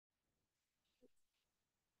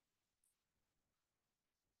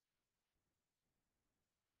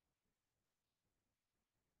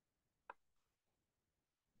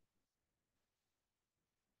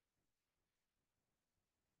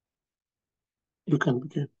You can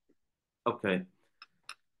begin. Okay.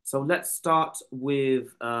 So let's start with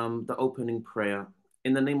the opening prayer.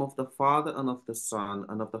 In the name of the Father, and of the Son,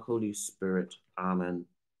 and of the Holy Spirit. Amen.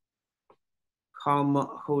 Come,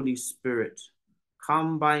 Holy Spirit,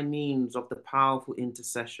 come by means of the powerful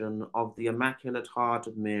intercession of the Immaculate Heart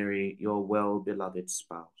of Mary, your well-beloved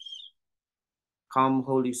spouse. Come,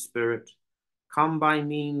 Holy Spirit, come by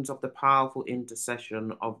means of the powerful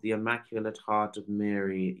intercession of the Immaculate Heart of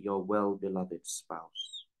Mary, your well-beloved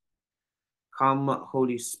spouse. Come,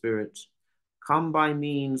 Holy Spirit, come by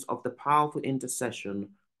means of the powerful intercession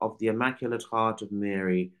of the Immaculate Heart of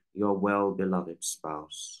Mary, your well-beloved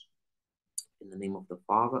spouse. In the name of the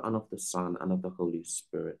Father, and of the Son, and of the Holy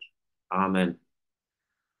Spirit. Amen.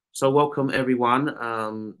 So welcome,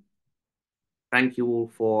 everyone. Thank you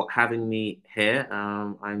all for having me here.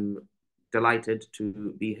 I'm delighted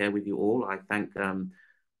to be here with you all. I thank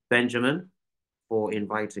Benjamin for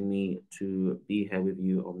inviting me to be here with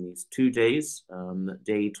you on these 2 days,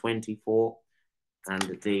 day 24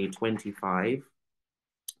 and day 25.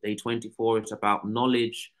 Day 24 is about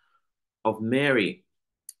knowledge of Mary,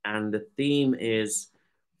 and the theme is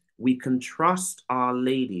we can trust Our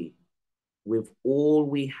Lady with all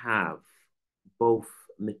we have, both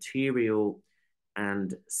material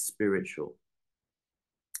and spiritual.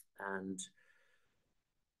 And,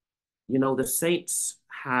 you know, the saints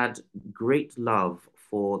had great love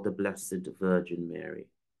for the Blessed Virgin Mary.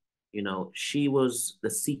 You know, she was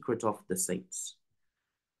the secret of the saints.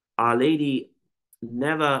 Our Lady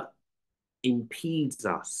never impedes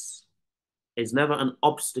us, is never an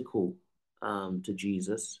obstacle to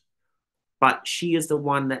Jesus, but she is the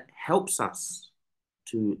one that helps us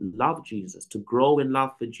to love Jesus, to grow in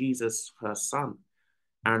love for Jesus, her son.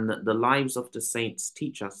 And the lives of the saints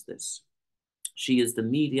teach us this. She is the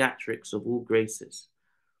mediatrix of all graces.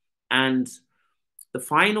 And the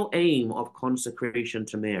final aim of consecration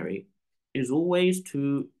to Mary is always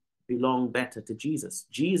to belong better to Jesus.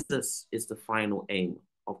 Jesus is the final aim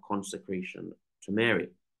of consecration to Mary.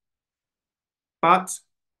 But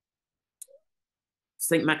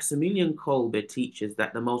St. Maximilian Kolbe teaches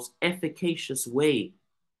that the most efficacious way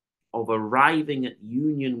of arriving at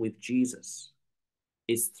union with Jesus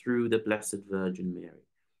is through the Blessed Virgin Mary.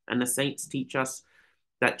 And the saints teach us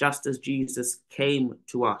that just as Jesus came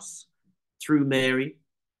to us through Mary,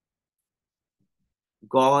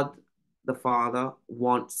 God the Father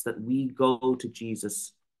wants that we go to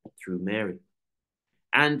Jesus through Mary.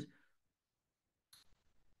 And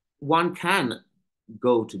one can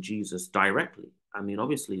go to Jesus directly. I mean,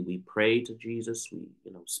 obviously, we pray to Jesus, we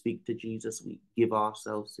speak to Jesus, we give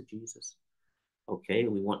ourselves to Jesus. Okay,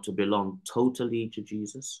 we want to belong totally to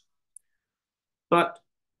Jesus. But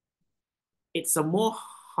it's a more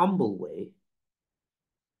humble way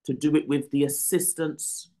to do it with the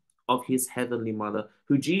assistance of his heavenly mother,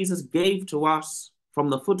 who Jesus gave to us from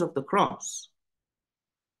the foot of the cross.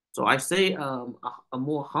 So I say a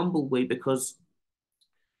more humble way because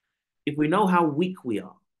if we know how weak we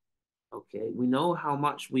are, okay, we know how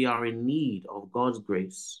much we are in need of God's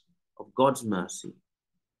grace, of God's mercy,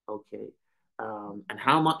 okay, and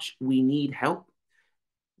how much we need help.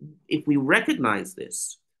 If we recognize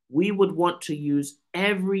this, we would want to use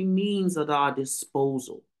every means at our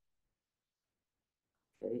disposal,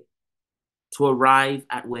 okay, to arrive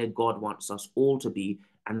at where God wants us all to be,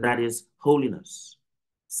 and that is holiness,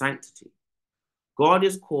 sanctity. God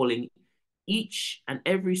is calling each and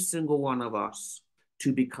every single one of us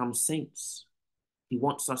to become saints. He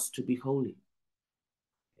wants us to be holy.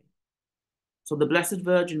 So the Blessed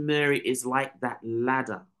Virgin Mary is like that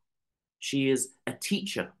ladder. She is a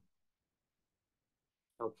teacher.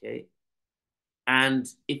 Okay. And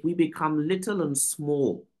if we become little and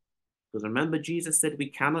small, because remember, Jesus said we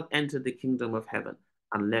cannot enter the kingdom of heaven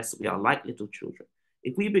unless we are like little children.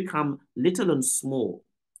 If we become little and small,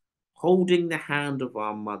 holding the hand of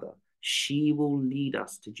our mother, she will lead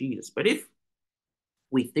us to Jesus. But if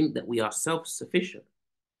we think that we are self-sufficient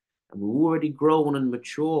and we're already grown and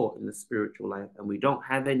mature in the spiritual life and we don't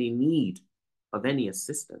have any need of any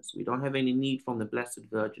assistance, we don't have any need from the Blessed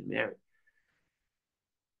Virgin Mary,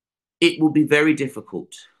 it will be very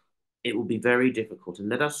difficult. It will be very difficult. And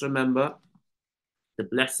let us remember, the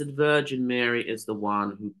Blessed Virgin Mary is the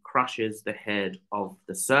one who crushes the head of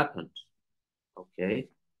the serpent. Okay?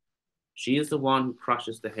 She is the one who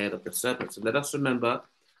crushes the head of the serpent. So let us remember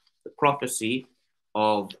the prophecy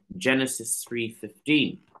of Genesis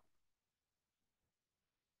 3:15.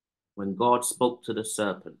 When God spoke to the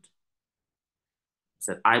serpent, he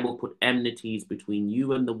said, I will put enmities between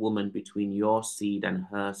you and the woman, between your seed and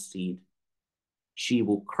her seed. She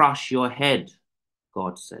will crush your head,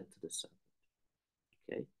 God said to the serpent.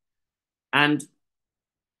 Okay. And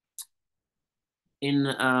in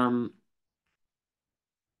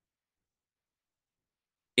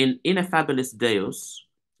Ineffabilis Deus,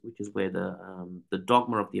 which is where the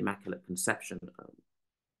dogma of the Immaculate Conception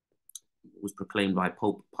was proclaimed by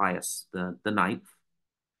Pope Pius the Ninth,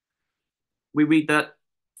 we read that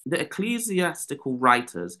the ecclesiastical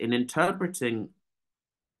writers, in interpreting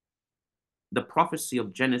the prophecy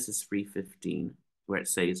of Genesis 3:15, where it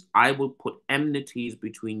says, I will put enmities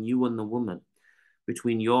between you and the woman,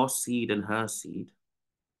 between your seed and her seed,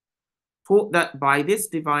 taught that by this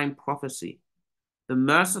divine prophecy, the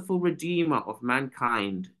merciful Redeemer of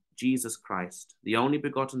mankind, Jesus Christ, the only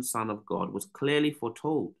begotten Son of God, was clearly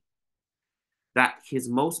foretold, that his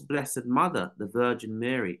most blessed mother, the Virgin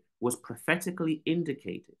Mary, was prophetically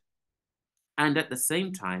indicated, and at the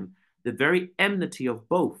same time, the very enmity of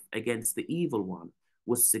both against the evil one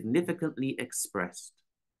was significantly expressed.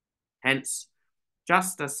 Hence,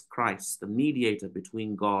 just as Christ, the mediator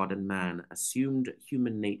between God and man, assumed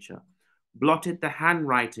human nature, blotted the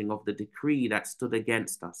handwriting of the decree that stood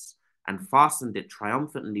against us, and fastened it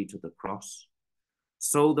triumphantly to the cross,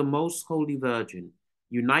 so the most holy Virgin,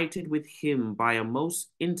 united with him by a most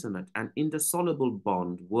intimate and indissoluble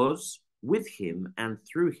bond, was, with him and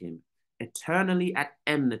through him, eternally at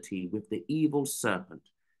enmity with the evil serpent,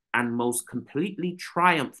 and most completely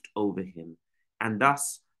triumphed over him, and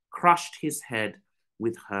thus crushed his head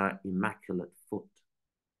with her immaculate foot.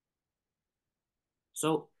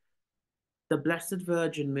 So the Blessed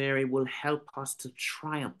Virgin Mary will help us to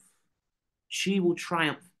triumph. She will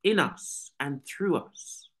triumph in us and through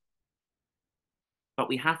us. But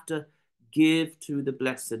we have to give to the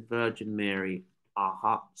Blessed Virgin Mary our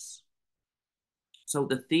hearts. So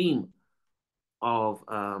the theme of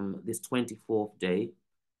this 24th day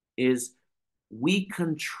is we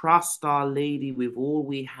can trust Our Lady with all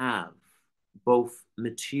we have, both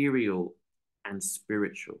material and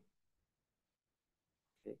spiritual.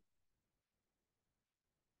 Okay.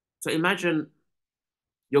 So imagine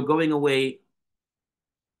you're going away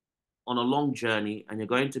on a long journey and you're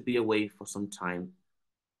going to be away for some time,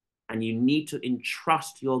 and you need to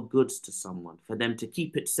entrust your goods to someone for them to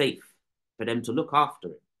keep it safe, for them to look after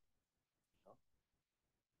it.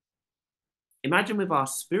 Imagine with our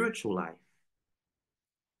spiritual life,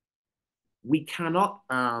 we cannot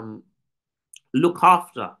look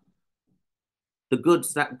after the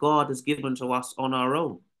goods that God has given to us on our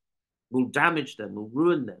own. We'll damage them, we'll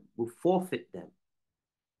ruin them, we'll forfeit them,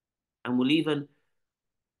 and we'll even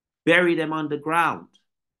bury them underground,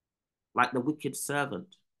 like the wicked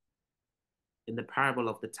servant in the parable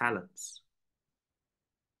of the talents.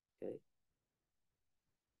 Okay.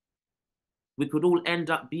 We could all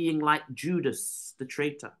end up being like Judas, the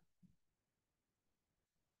traitor.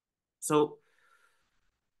 So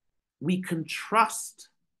we can trust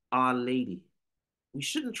Our Lady. We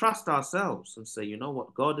shouldn't trust ourselves and say, you know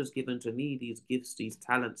what, God has given to me these gifts, these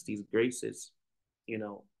talents, these graces, you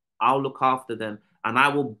know, I'll look after them and I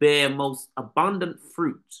will bear most abundant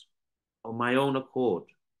fruit on my own accord.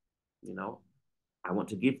 You know, I want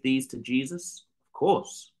to give these to Jesus, of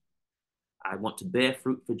course. I want to bear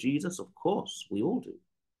fruit for Jesus, of course, we all do.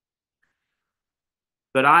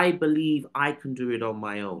 But I believe I can do it on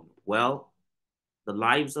my own. Well, the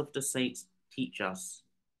lives of the saints teach us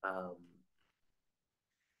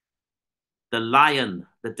the lion,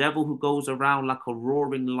 the devil who goes around like a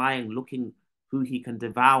roaring lion looking who he can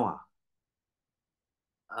devour,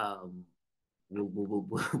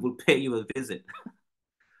 will pay you a visit.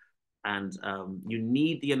 And you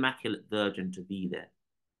need the Immaculate Virgin to be there.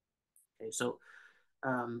 Okay, so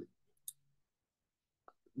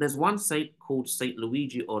there's one saint called Saint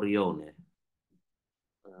Luigi Orione,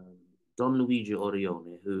 Don Luigi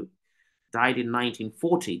Orione, who died in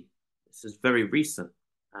 1940. This is very recent.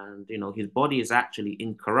 And, you know, his body is actually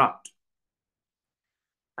incorrupt.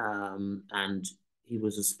 And he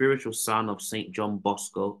was a spiritual son of Saint John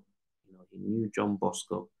Bosco. You know, he knew John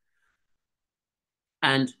Bosco.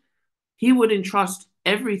 And he would entrust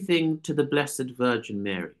everything to the Blessed Virgin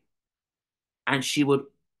Mary. And she would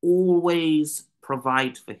always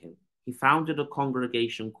provide for him. He founded a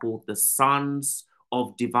congregation called the Sons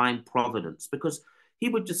of Divine Providence, because he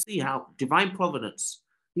would just see how divine providence,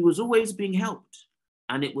 he was always being helped.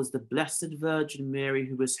 And it was the Blessed Virgin Mary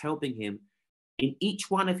who was helping him in each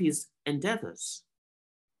one of his endeavors.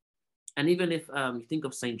 And even if you think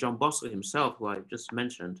of St. John Bosco himself, who I just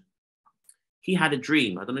mentioned, he had a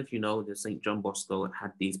dream. I don't know if you know that St. John Bosco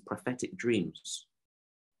had these prophetic dreams.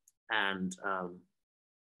 And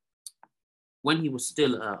when he was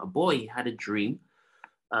still a boy, he had a dream.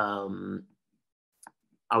 I'll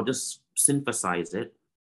just synthesize it.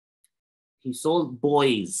 He saw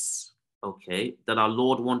boys okay, that our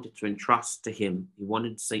Lord wanted to entrust to him. He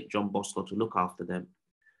wanted St. John Bosco to look after them.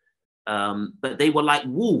 But they were like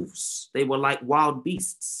wolves. They were like wild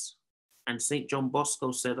beasts. And St. John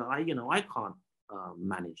Bosco said, I can't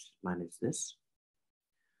manage this.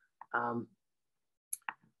 And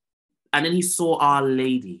then he saw Our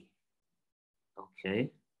Lady.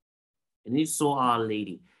 Okay. And he saw Our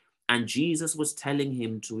Lady. And Jesus was telling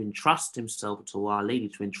him to entrust himself to Our Lady,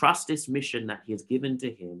 to entrust this mission that he has given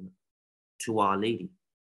to him to Our Lady.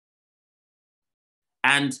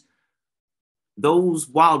 And those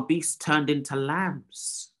wild beasts turned into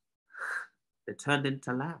lambs. They turned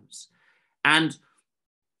into lambs. And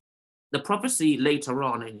the prophecy later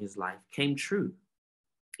on in his life came true.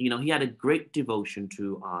 He had a great devotion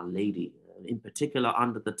to Our Lady, in particular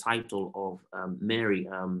under the title of Mary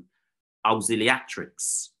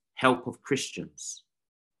Auxiliatrix, Help of Christians.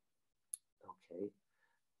 Okay.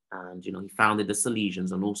 And, he founded the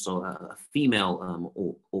Salesians and also a female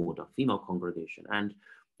order, female congregation. And,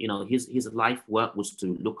 his life work was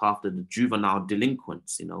to look after the juvenile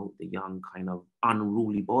delinquents, the young kind of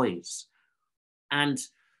unruly boys. And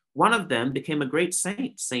one of them became a great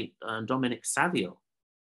saint, Saint Dominic Savio.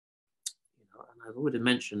 And I've already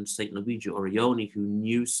mentioned Saint Luigi Orione, who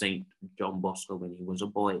knew Saint John Bosco when he was a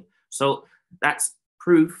boy. So that's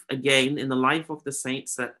proof, again, in the life of the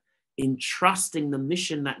saints that entrusting the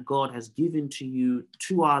mission that God has given to you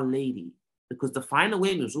to Our Lady, because the final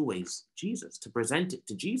aim is always Jesus, to present it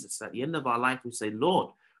to Jesus. At the end of our life, we say,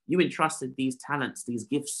 Lord, you entrusted these talents, these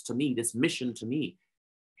gifts to me, this mission to me.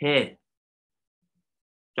 Here,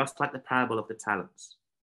 just like the parable of the talents.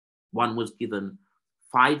 One was given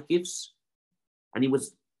 5 gifts, and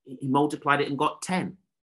he multiplied it and got 10.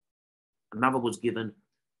 Another was given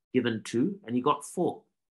 2, and he got 4.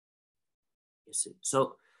 You see,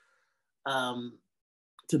 so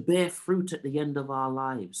to bear fruit at the end of our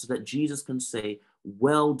lives, so that Jesus can say,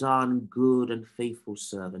 well done, good and faithful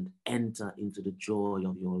servant, enter into the joy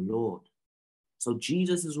of your Lord. So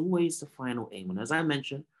Jesus is always the final aim. And as I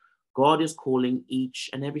mentioned, God is calling each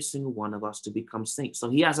and every single one of us to become saints. So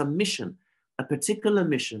he has a mission, a particular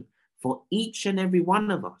mission for each and every one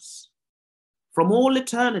of us from all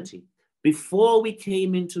eternity. Before we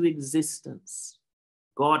came into existence,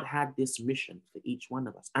 God had this mission for each one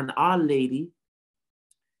of us. And Our Lady,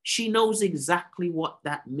 she knows exactly what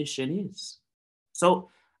that mission is. So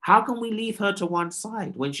how can we leave her to one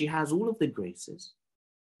side when she has all of the graces,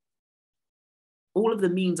 all of the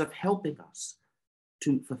means of helping us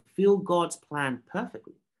to fulfill God's plan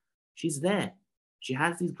perfectly? She's there. She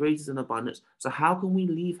has these graces in abundance. So how can we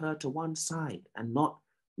leave her to one side and not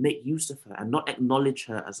make use of her and not acknowledge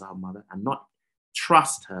her as our mother and not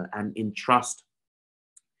trust her and entrust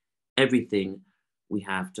everything we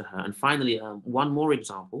have to her? And finally, one more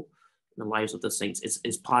example in the lives of the saints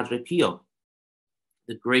is Padre Pio,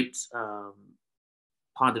 the great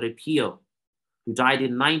Padre Pio, who died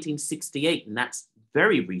in 1968, and that's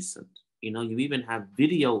very recent. You even have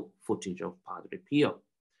video footage of Padre Pio.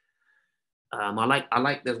 I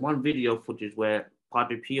like. There's one video footage where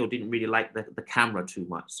Padre Pio didn't really like the camera too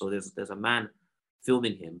much, so there's a man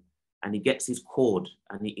filming him, and he gets his cord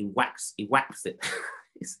and he whacks it.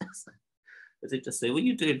 As if to say, "What are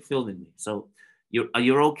you doing filming me?" So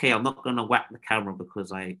you're okay. I'm not going to whack the camera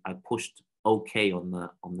because I pushed okay on the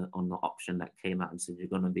option that came out and said you're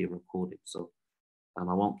going to be recorded. So I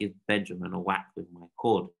won't give Benjamin a whack with my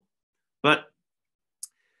cord. But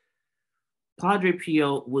Padre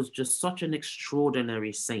Pio was just such an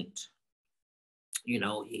extraordinary saint.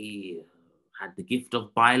 He had the gift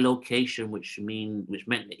of bilocation, which meant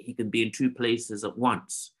that he could be in 2 places at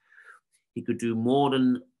once. He could do more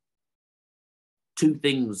than 2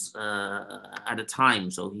 things at a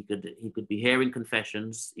time. So he could be hearing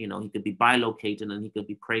confessions, he could be bilocating, and he could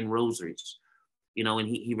be praying rosaries, and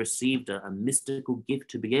he received a mystical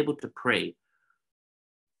gift to be able to pray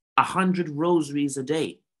 100 rosaries a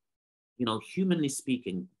day. Humanly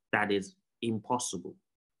speaking, that is impossible,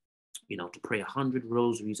 to pray 100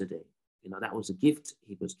 rosaries a day. That was a gift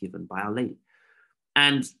he was given by Our Lady.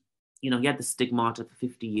 And, he had the stigmata for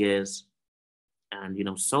 50 years. And,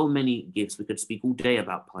 so many gifts. We could speak all day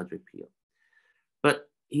about Padre Pio.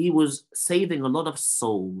 But he was saving a lot of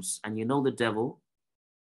souls. And the devil,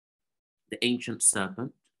 the ancient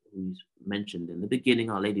serpent, who's mentioned in the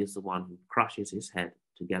beginning, Our Lady is the one who crushes his head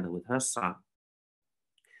together with her son.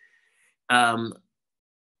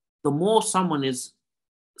 The more someone is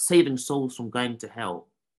saving souls from going to hell,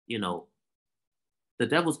 the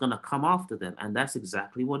devil's going to come after them. And that's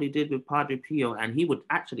exactly what he did with Padre Pio. And he would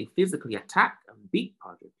actually physically attack and beat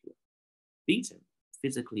Padre Pio, beat him,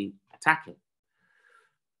 physically attack him.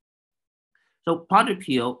 So Padre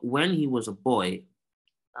Pio, when he was a boy,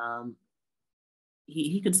 um,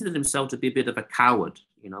 he considered himself to be a bit of a coward.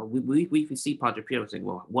 We see Padre Pio and think,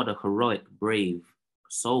 well, what a heroic, brave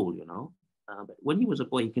soul. But when he was a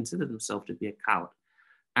boy, he considered himself to be a coward.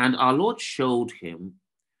 And our Lord showed him,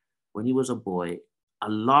 when he was a boy, a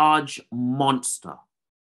large monster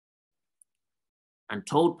and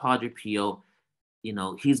told Padre Pio,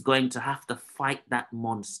 he's going to have to fight that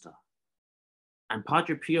monster. And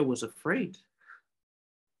Padre Pio was afraid.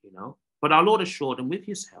 But our Lord assured him, with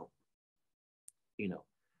his help,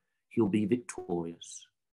 he'll be victorious.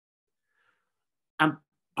 And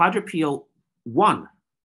Padre Pio won,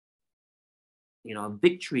 a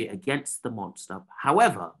victory against the monster.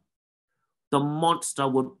 However, the monster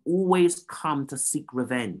would always come to seek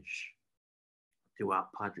revenge throughout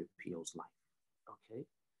Padre Pio's life. Okay.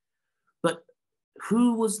 But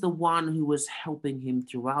who was the one who was helping him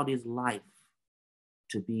throughout his life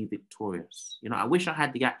to be victorious? I wish I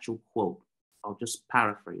had the actual quote. I'll just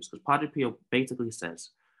paraphrase, because Padre Pio basically says,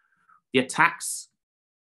 the attacks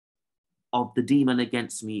of the demon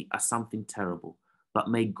against me are something terrible, but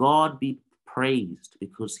may God be praised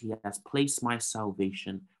because he has placed my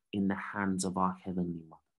salvation in the hands of our Heavenly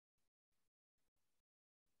Mother.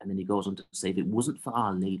 And then he goes on to say, if it wasn't for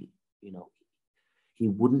Our Lady, he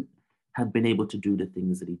wouldn't have been able to do the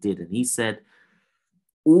things that he did. And he said,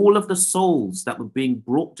 all of the souls that were being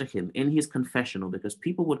brought to him in his confessional, because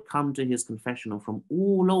people would come to his confessional from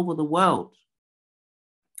all over the world.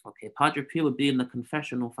 Okay, Padre Pio would be in the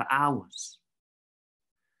confessional for hours.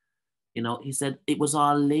 He said it was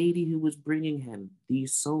Our Lady who was bringing him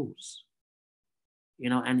these souls.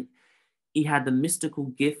 And he had the mystical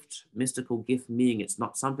gift meaning it's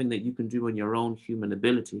not something that you can do on your own human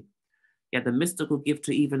ability. He had the mystical gift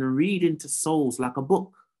to even read into souls like a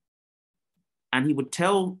book. And he would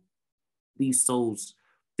tell these souls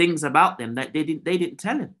things about them that they didn't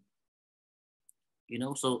tell him.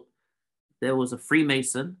 So there was a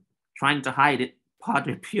Freemason trying to hide it.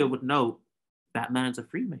 Padre Pio would know that man's a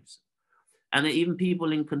Freemason. And then even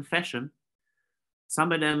people in confession,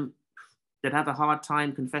 some of them that had a hard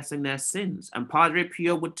time confessing their sins, and Padre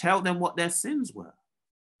Pio would tell them what their sins were.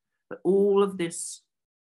 But all of this,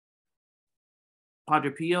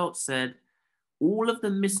 Padre Pio said, all of the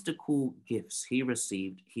mystical gifts he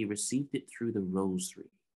received it through the rosary.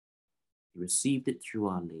 He received it through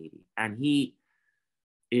Our Lady. And he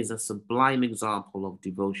is a sublime example of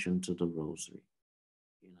devotion to the rosary.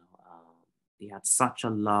 He had such a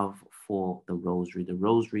love for the rosary. The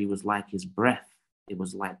rosary was like his breath. It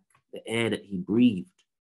was like the air that he breathed.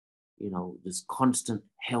 This constant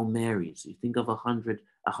Hail Marys. You think of 100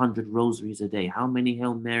 rosaries a day. How many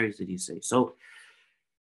Hail Marys did he say? So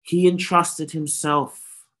he entrusted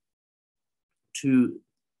himself to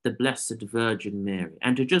the Blessed Virgin Mary.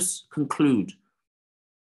 And to just conclude,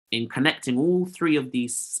 in connecting all three of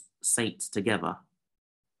these saints together,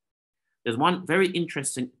 there's one very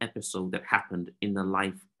interesting episode that happened in the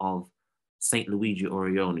life of Saint Luigi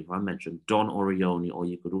Orione, who I mentioned, Don Orione, or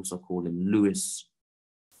you could also call him Louis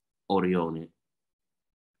Orione,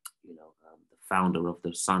 the founder of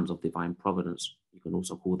the Sons of Divine Providence. You can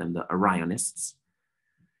also call them the Orionists.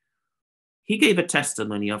 He gave a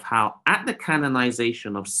testimony of how at the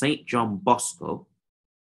canonization of Saint John Bosco,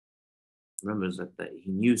 remember that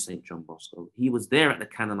he knew Saint John Bosco, he was there at the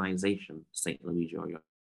canonization, Saint Luigi Orione.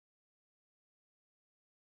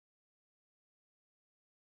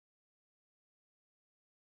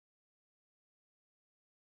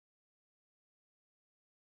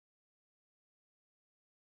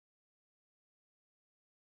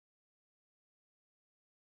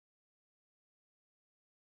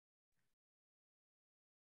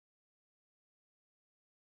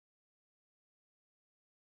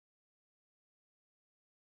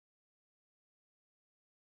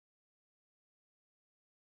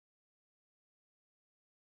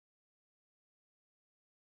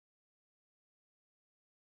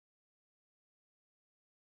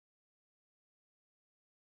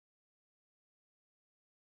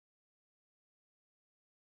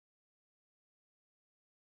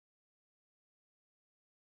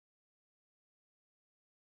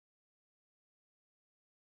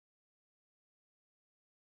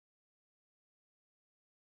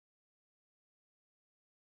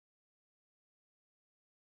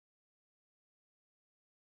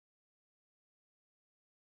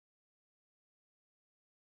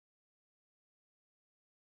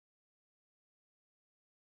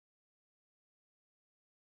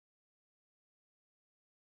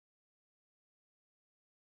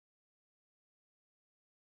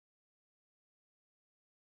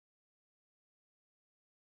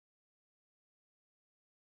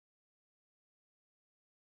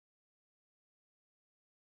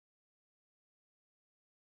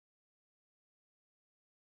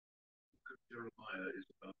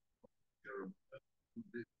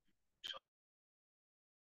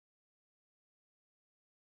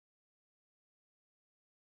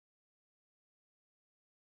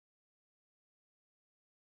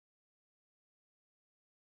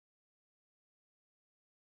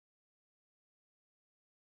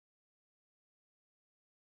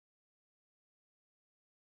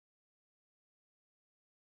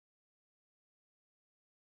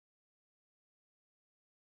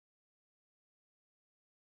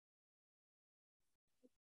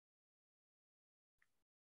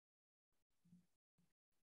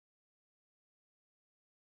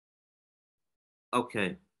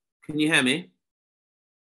 Okay. Can you hear me?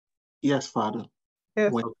 Yes, Father.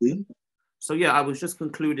 Yes. Okay. So yeah, I was just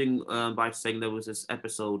concluding by saying there was this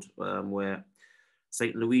episode where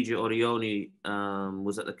Saint Luigi Orioni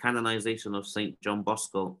was at the canonization of Saint John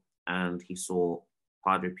Bosco, and he saw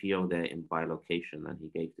Padre Pio there in bilocation, and he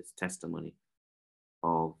gave this testimony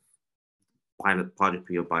of Padre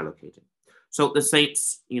Pio bilocating. So the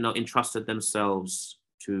saints, entrusted themselves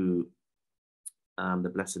to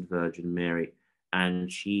the Blessed Virgin Mary,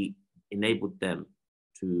 and she enabled them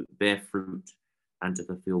to bear fruit and to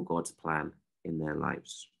fulfill God's plan in their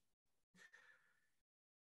lives.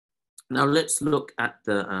 Now let's look at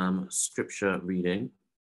the scripture reading.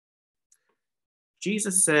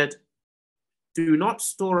 Jesus said, "Do not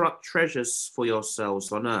store up treasures for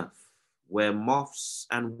yourselves on earth, where moths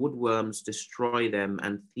and woodworms destroy them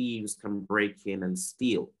and thieves can break in and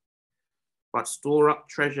steal. But store up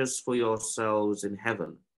treasures for yourselves in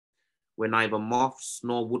heaven, where neither moths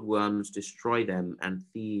nor woodworms destroy them and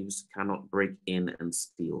thieves cannot break in and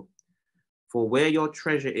steal. For where your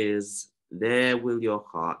treasure is, there will your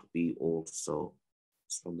heart be also."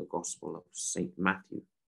 It's from the Gospel of St. Matthew,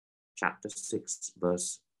 chapter 6,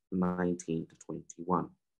 verse 19 to 21.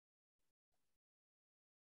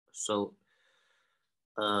 So,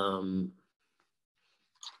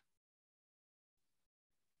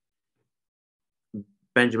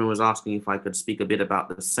 Benjamin was asking if I could speak a bit about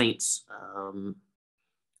the saints.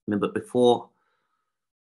 But before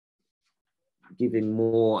giving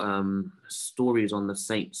more stories on the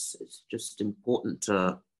saints, it's just important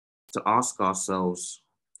to ask ourselves,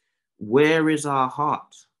 where is our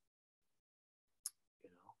heart?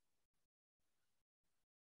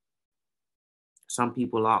 Some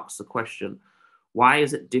people ask the question, why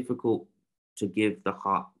is it difficult to give the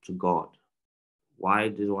heart to God? Why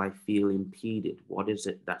do I feel impeded? What is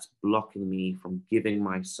it that's blocking me from giving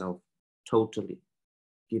myself totally,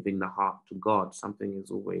 giving the heart to God? Something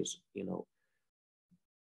is always,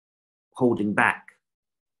 holding back,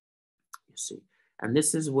 you see. And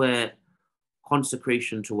this is where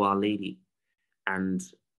consecration to Our Lady and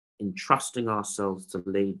entrusting ourselves to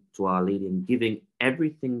Our Lady and giving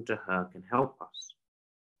everything to her can help us.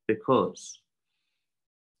 Because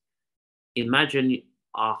imagine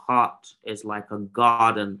our heart is like a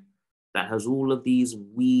garden that has all of these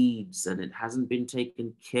weeds and it hasn't been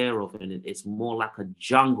taken care of, and it's more like a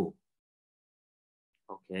jungle.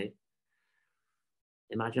 Okay?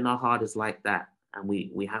 Imagine our heart is like that, and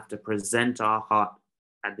we have to present our heart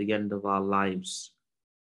at the end of our lives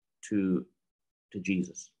to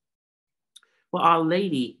Jesus. But Our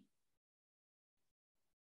Lady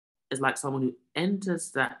is like someone who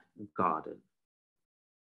enters that garden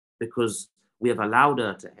because we have allowed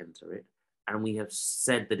her to enter it, and we have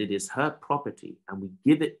said that it is her property, and we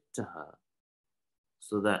give it to her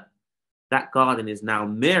so that that garden is now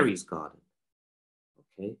Mary's garden.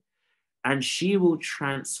 Okay? And she will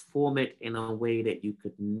transform it in a way that you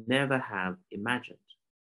could never have imagined.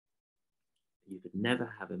 You could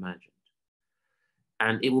never have imagined.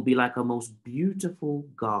 And it will be like a most beautiful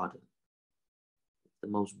garden, the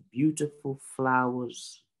most beautiful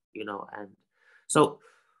flowers, and so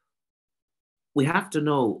we have to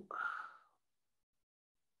know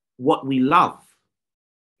what we love.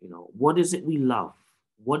 What is it we love?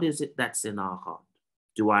 What is it that's in our heart?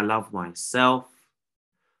 Do I love myself?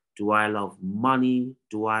 Do I love money?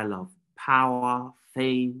 Do I love power,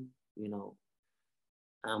 fame?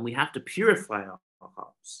 And we have to purify our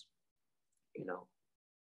hearts.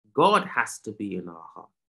 God has to be in our heart.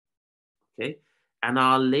 Okay? And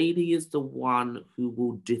Our Lady is the one who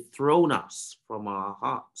will dethrone us from our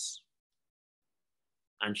hearts.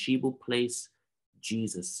 And she will place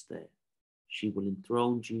Jesus there. She will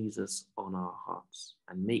enthrone Jesus on our hearts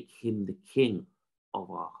and make him the king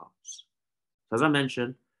of our hearts. As I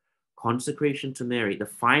mentioned, consecration to Mary, the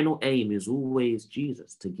final aim is always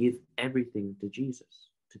Jesus, to give everything to Jesus,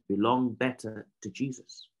 to belong better to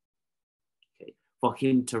Jesus. Okay? For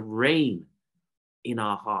him to reign in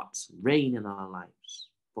our hearts, reign in our lives,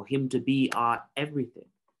 for him to be our everything,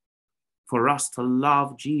 for us to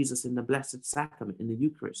love Jesus in the Blessed Sacrament, in the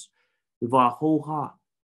Eucharist, with our whole heart.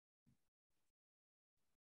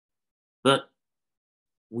 But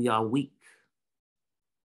we are weak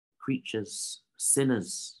creatures,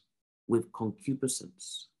 sinners with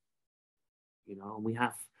concupiscence. You know, we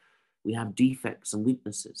have defects and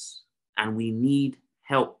weaknesses, and we need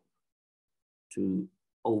help to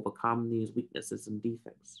overcome these weaknesses and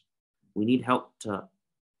defects. We need help to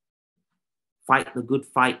fight the good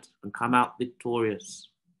fight and come out victorious.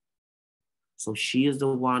 So she is the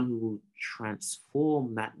one who will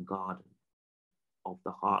transform that garden of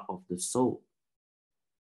the heart of the soul.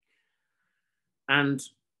 And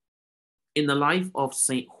in the life of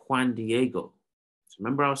Saint Juan Diego, so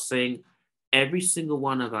remember I was saying every single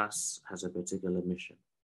one of us has a particular mission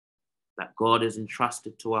that God has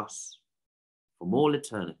entrusted to us from all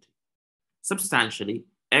eternity. Substantially,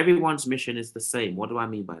 everyone's mission is the same. What do I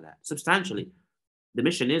mean by that? Substantially, the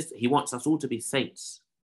mission is he wants us all to be saints.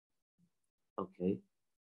 Okay.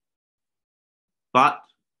 But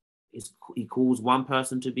he calls one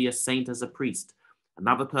person to be a saint as a priest,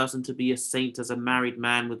 another person to be a saint as a married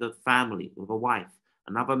man with a family, with a wife,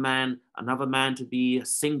 another man to be a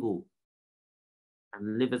single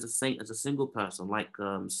and live as a saint, as a single person, like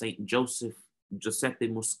Saint Giuseppe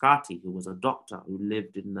Muscati, who was a doctor who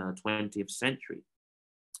lived in the 20th century.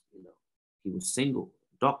 You know, he was single,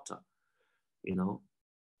 doctor, you know,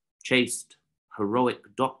 chaste,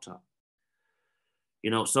 heroic doctor.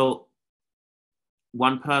 You know, so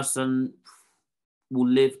one person will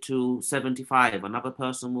live to 75, another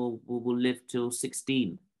person will live till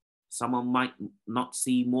 16. Someone might not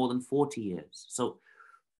see more than 40 years. So,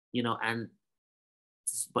 you know,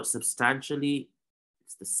 but substantially,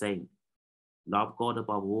 it's the same. Love God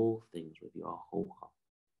above all things with your whole heart,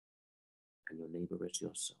 and your neighbor as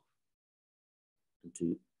yourself. And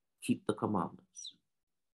to keep the commandments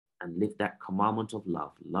and live that commandment of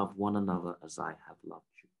love. Love one another as I have loved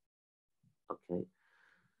you. Okay?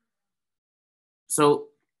 So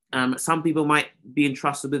some people might be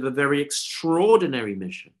entrusted with a very extraordinary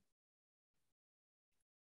mission.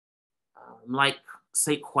 Like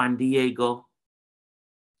Saint Juan Diego,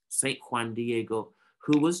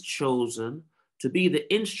 who was chosen to be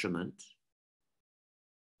the instrument,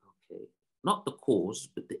 okay, not the cause,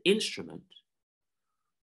 but the instrument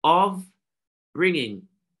of bringing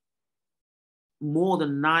more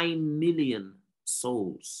than 9 million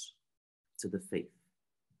souls to the faith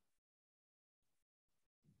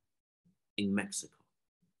in Mexico.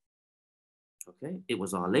 Okay, it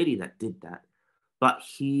was Our Lady that did that, but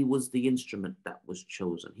he was the instrument that was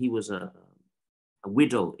chosen. He was a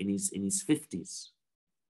widow in his 50s,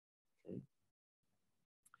 okay,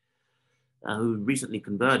 who recently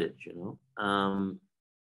converted. You know,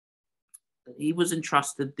 he was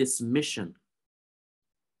entrusted this mission,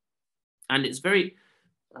 and it's very,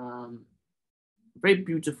 very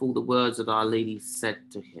beautiful the words that Our Lady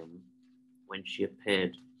said to him when she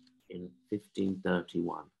appeared in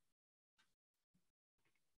 1531.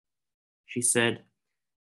 She said,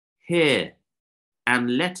 "Hear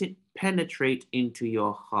and let it penetrate into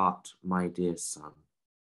your heart, my dear son.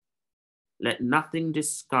 Let nothing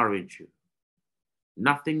discourage you,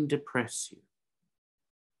 nothing depress you.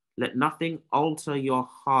 Let nothing alter your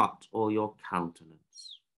heart or your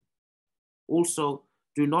countenance. Also,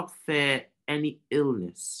 do not fear any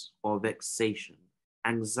illness or vexation,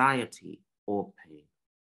 anxiety or pain.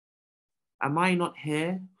 Am I not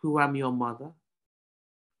here who am your mother?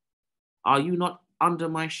 Are you not under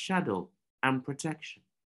my shadow and protection?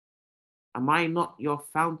 Am I not your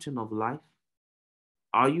fountain of life?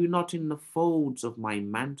 Are you not in the folds of my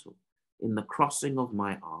mantle, in the crossing of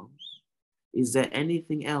my arms? Is there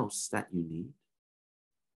anything else that you need?"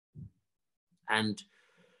 And,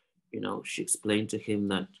 you know, she explained to him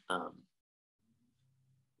that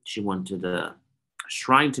she wanted a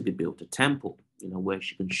shrine to be built, a temple, you know, where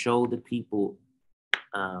she can show the people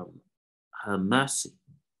her mercy.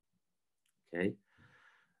 Okay.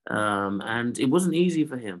 And it wasn't easy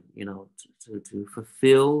for him, you know, to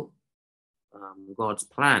fulfill God's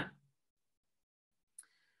plan.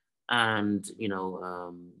 And, you know,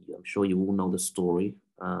 I'm sure you all know the story,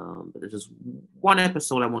 but there's just one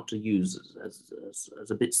episode I want to use as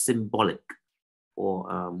a bit symbolic for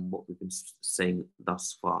what we've been saying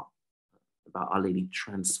thus far about Our Lady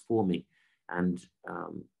transforming and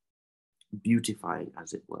beautifying,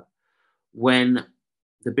 as it were. When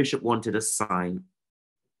the bishop wanted a sign,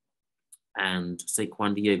 and St.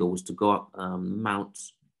 Juan Diego was to go up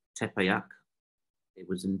Mount Tepeyac. It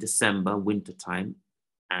was in December, winter time.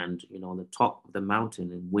 And, you know, on the top of the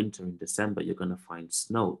mountain in winter, in December, you're going to find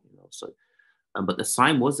snow, you know. So, but the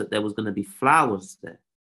sign was that there was going to be flowers there.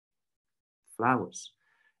 flowers.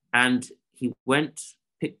 And he went,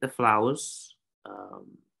 picked the flowers,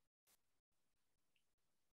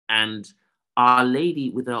 and Our Lady,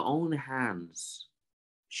 with her own hands,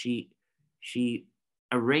 she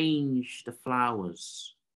arranged the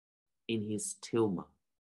flowers in his tilma,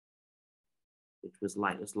 which was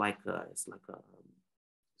like it's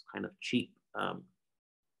kind of cheap.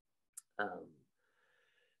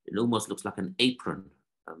 It almost looks like an apron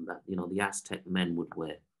that the Aztec men would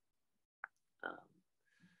wear,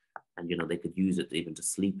 and they could use it even to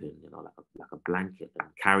sleep in, like a blanket and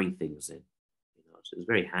carry things in. So it was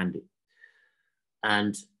very handy.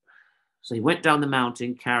 And so he went down the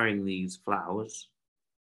mountain carrying these flowers,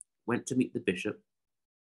 went to meet the bishop.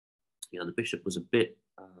 The bishop was a bit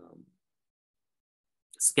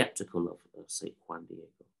skeptical of St. Juan Diego,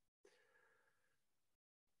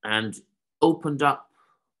 and opened up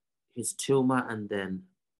his tilma, and then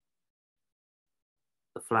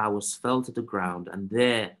the flowers fell to the ground, and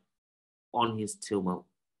there on his tilma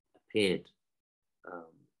appeared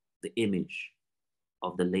the image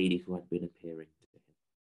of the lady who had been appearing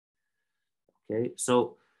to him. Okay,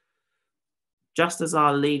 so just as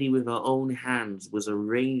Our Lady with her own hands was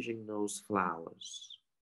arranging those flowers,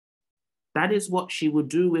 that is what she would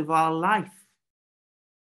do with our life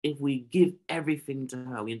if we give everything to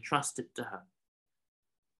her, we entrust it to her.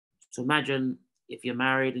 So imagine if you're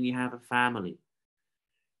married and you have a family,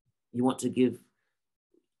 you want to give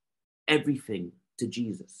everything to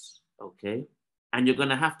Jesus, okay? And you're going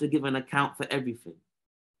to have to give an account for everything.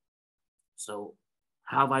 So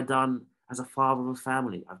how have I done as a father of a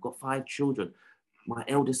family? I've got 5 children, my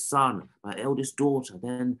eldest son, my eldest daughter,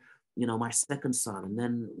 then, my second son, and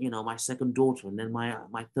then, my second daughter, and then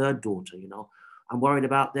my third daughter, I'm worried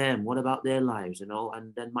about them. What about their lives,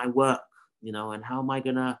 and then my work, and how am I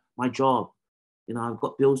gonna, my job, I've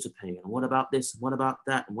got bills to pay. And what about this? What about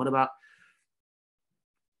that? And what about,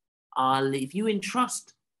 if you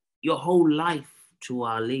entrust your whole life to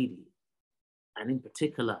Our Lady, and in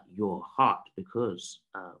particular your heart, because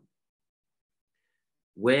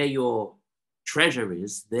where your treasure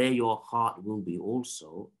is, there your heart will be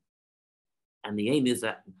also. And the aim is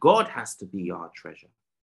that God has to be our treasure.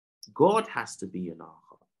 God has to be in our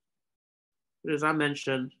heart. But as I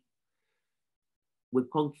mentioned,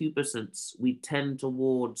 with concupiscence, we tend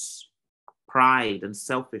towards pride and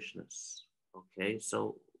selfishness. Okay,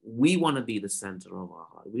 so we want to be the center of our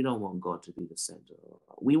heart. We don't want God to be the center of our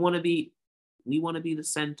heart. We want to be the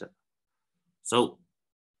center. So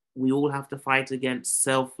we all have to fight against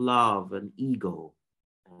self-love and ego,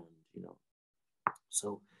 and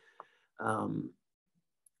so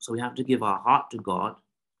we have to give our heart to God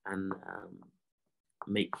and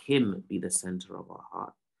make him be the center of our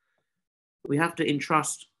heart. We have to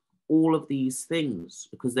entrust all of these things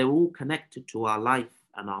because they're all connected to our life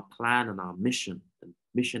and our plan and our mission, the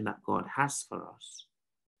mission that God has for us.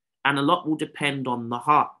 And a lot will depend on the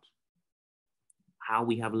heart, how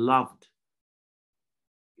we have loved,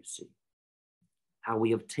 you see, how we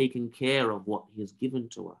have taken care of what he has given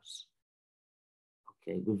to us.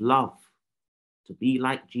 Okay, with love, to be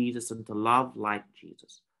like Jesus and to love like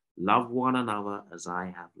Jesus. Love one another as I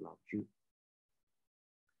have loved you.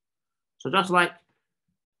 So just like,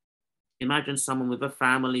 imagine someone with a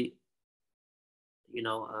family,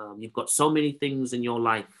 you've got so many things in your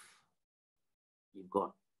life. You've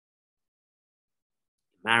got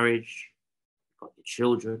marriage, you've got your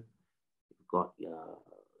children, you've got your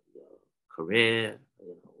career,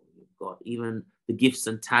 you've got even the gifts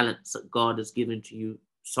and talents that God has given to you,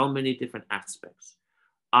 so many different aspects.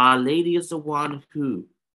 Our Lady is the one who,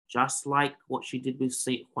 just like what she did with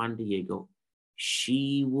St. Juan Diego,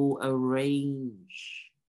 she will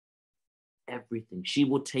arrange everything. She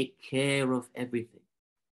will take care of everything.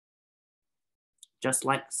 Just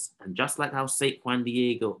like how St. Juan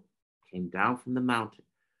Diego came down from the mountain,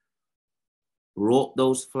 brought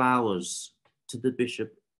those flowers to the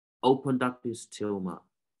bishop, opened up his tilma,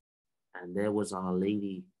 and there was Our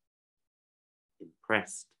Lady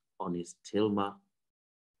impressed on his tilma.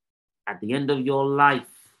 At the end of your life,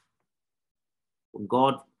 when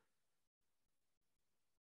God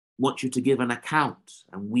wants you to give an account,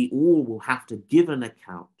 and we all will have to give an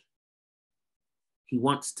account, he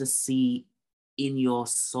wants to see in your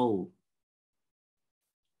soul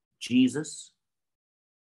Jesus.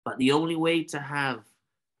 But the only way to have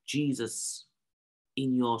Jesus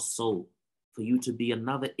in your soul, for you to be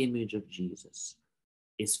another image of Jesus,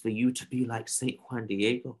 is for you to be like St. Juan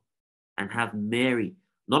Diego and have Mary,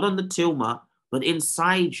 not on the tilma, but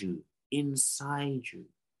inside you.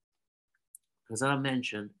 Because I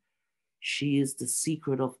mentioned, she is the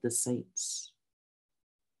secret of the saints.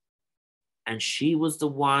 And she was the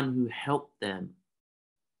one who helped them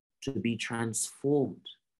to be transformed,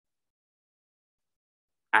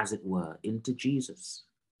 as it were, into Jesus.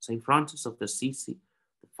 St. Francis of Assisi,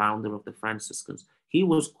 the founder of the Franciscans, he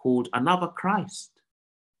was called another Christ.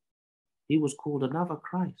 He was called another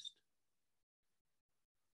Christ.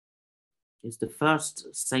 He's the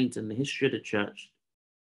first saint in the history of the church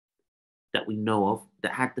that we know of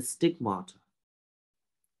that had the stigmata.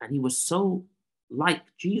 And he was so like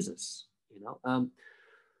Jesus,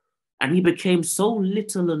 and he became so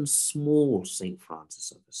little and small, St.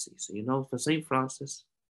 Francis of Assisi. For St. Francis,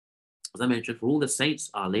 as I mentioned, for all the saints,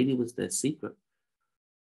 Our Lady was their secret.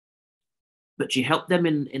 But she helped them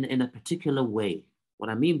in a particular way. What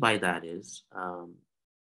I mean by that is,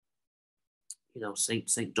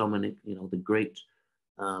 Saint Dominic, the great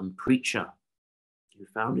preacher who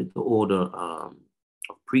founded the order of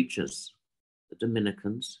preachers, the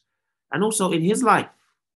Dominicans, and also in his life,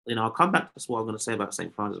 I'll come back to what I'm going to say about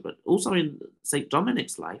St. Francis, but also in St.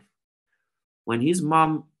 Dominic's life, when his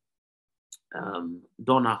mum,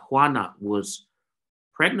 Donna Juana, was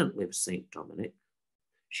pregnant with St. Dominic,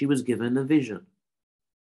 she was given a vision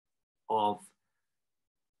of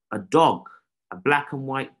a dog, a black and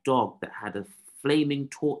white dog that had a flaming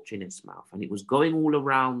torch in its mouth, and it was going all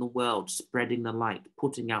around the world, spreading the light,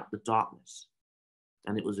 putting out the darkness.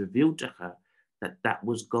 And it was revealed to her that that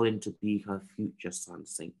was going to be her future son,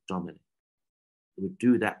 St. Dominic. He would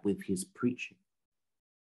do that with his preaching.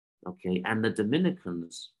 Okay, and the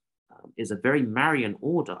Dominicans is a very Marian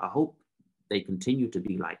order. I hope they continue to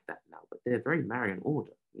be like that now, but they're a very Marian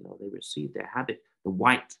order. They receive their habit, the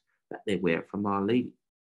white that they wear from Our Lady.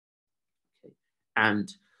 Okay.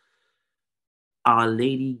 And Our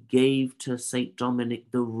Lady gave to St. Dominic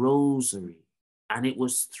the rosary. And it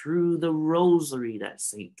was through the rosary that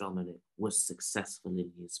St. Dominic was successful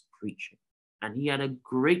in his preaching. And he had a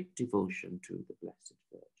great devotion to the Blessed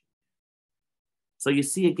Virgin. So you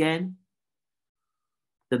see again,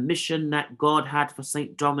 the mission that God had for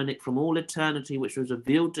St. Dominic from all eternity, which was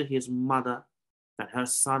revealed to his mother, that her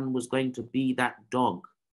son was going to be that dog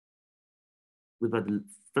with a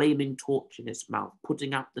flaming torch in its mouth,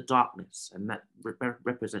 putting out the darkness. And that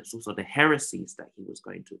represents also the heresies that he was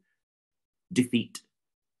going to defeat.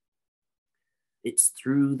 It's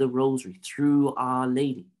through the rosary, through Our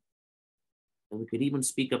Lady. And we could even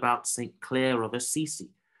speak about St. Clare of Assisi,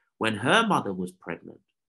 when her mother was pregnant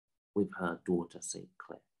with her daughter, St.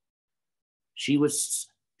 Clare. She was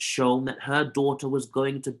shown that her daughter was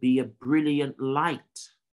going to be a brilliant light.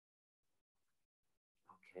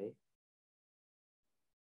 Okay.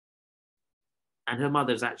 And her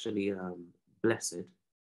mother's actually Blessed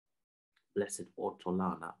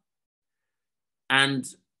Ortolana. And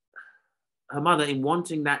her mother, in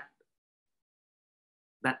wanting that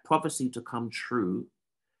prophecy to come true,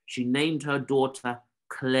 she named her daughter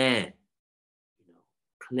Clare.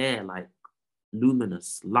 Clare, like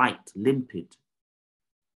luminous, light, limpid.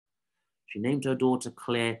 She named her daughter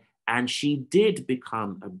Clare, and she did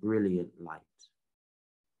become a brilliant light.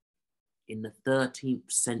 In the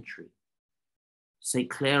 13th century, St.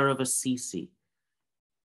 Clare of Assisi,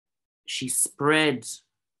 she spread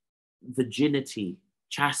virginity,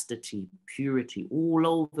 chastity, purity all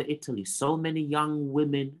over Italy. So many young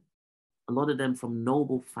women, a lot of them from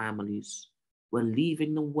noble families, were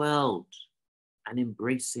leaving the world and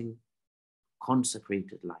embracing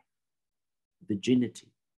consecrated life, virginity.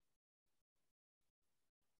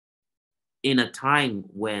 In a time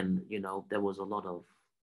when, there was a lot of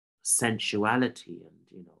sensuality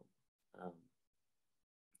and,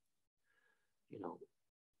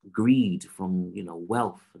 greed from,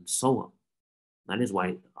 wealth and so on. That is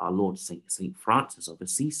why our Lord Saint Francis of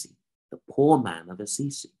Assisi, the poor man of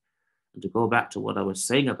Assisi. And to go back to what I was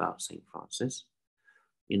saying about Saint Francis,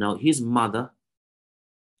 his mother,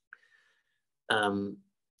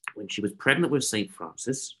 when she was pregnant with Saint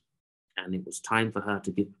Francis, and it was time for her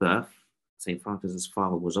to give birth, Saint Francis's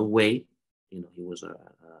father was away. He was a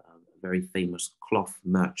very famous cloth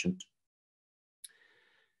merchant.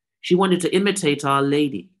 She wanted to imitate Our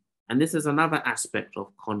Lady. And this is another aspect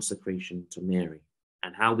of consecration to Mary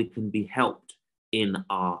and how we can be helped in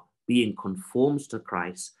our being conformed to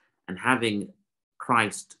Christ and having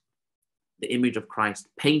Christ, the image of Christ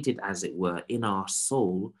painted, as it were, in our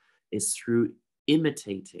soul, is through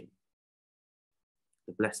imitating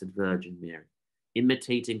the Blessed Virgin Mary,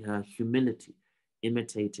 imitating her humility,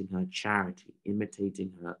 imitating her charity,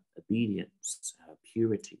 imitating her obedience, her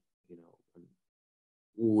purity, and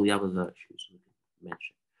all the other virtues we can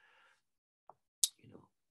mention.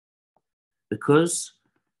 Because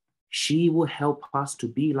she will help us to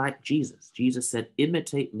be like Jesus. Jesus said,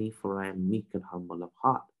 imitate me, for I am meek and humble of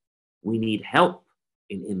heart. We need help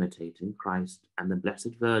in imitating Christ, and the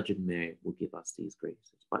Blessed Virgin Mary will give us these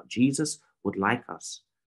graces. But Jesus would like us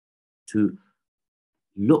to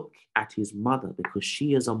look at his mother, because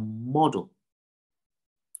she is a model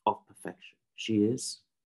of perfection. She is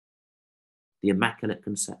the Immaculate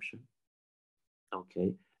Conception.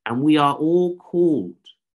 Okay. And we are all called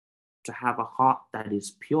to have a heart that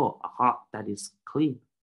is pure, a heart that is clean.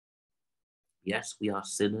 Yes, we are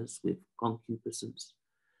sinners with concupiscence,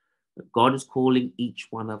 but God is calling each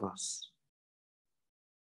one of us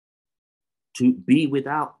to be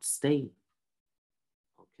without stain.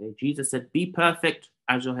 Okay. Jesus said, be perfect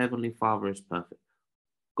as your heavenly Father is perfect.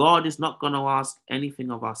 God is not going to ask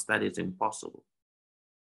anything of us that is impossible.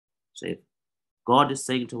 So God is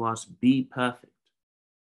saying to us, be perfect.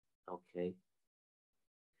 Okay.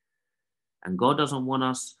 And God doesn't want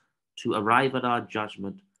us to arrive at our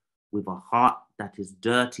judgment with a heart that is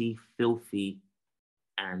dirty, filthy,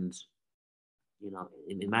 and,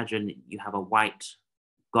 imagine you have a white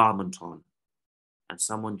garment on and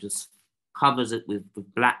someone just covers it with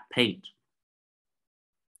black paint,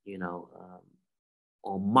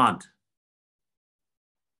 or mud.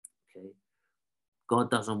 Okay. God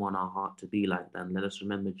doesn't want our heart to be like that. And let us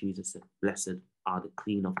remember Jesus said, blessed are the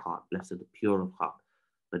clean of heart, blessed the pure of heart,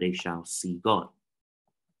 for they shall see God.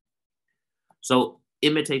 So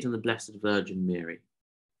imitating the Blessed Virgin Mary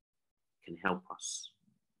can help us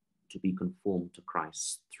to be conformed to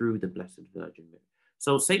Christ through the Blessed Virgin Mary.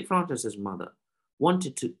 So St. Francis's mother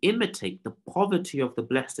wanted to imitate the poverty of the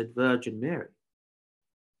Blessed Virgin Mary.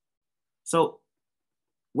 So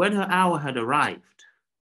when her hour had arrived,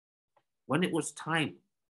 when it was time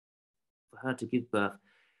for her to give birth,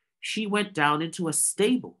 she went down into a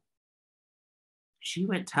stable. She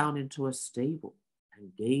went down into a stable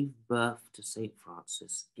and gave birth to St.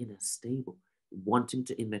 Francis in a stable, wanting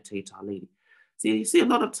to imitate Our Lady. See, you see a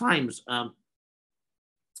lot of times,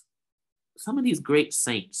 some of these great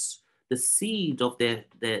saints, the seed of their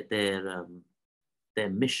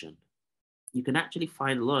mission, you can actually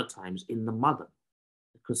find a lot of times in the mother.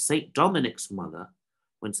 Because St. Dominic's mother,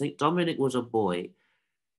 when St. Dominic was a boy,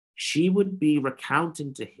 she would be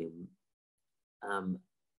recounting to him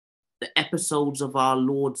the episodes of our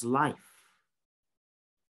Lord's life.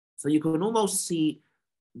 So you can almost see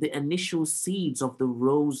the initial seeds of the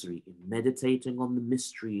rosary in meditating on the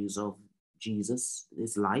mysteries of Jesus'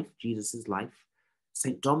 life.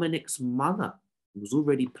 St. Dominic's mother was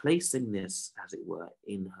already placing this, as it were,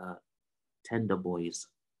 in her tender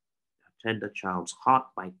child's heart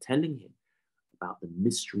by telling him about the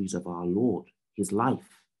mysteries of our Lord, his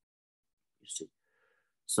life. You see.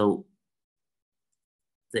 So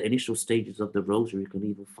the initial stages of the rosary, you can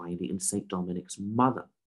even find it in St. Dominic's mother.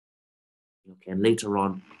 Okay, and later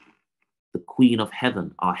on, the Queen of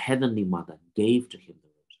Heaven, our Heavenly Mother, gave to him the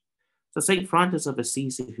rosary. So St. Francis of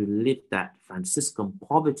Assisi, who lived that Franciscan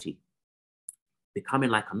poverty, becoming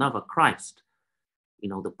like another Christ,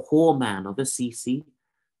 the poor man of Assisi,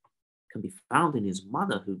 can be found in his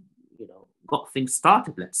mother, who, got things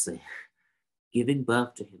started, let's say, giving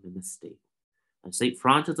birth to him in the stable. And St.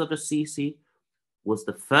 Francis of Assisi was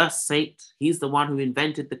the first saint. He's the one who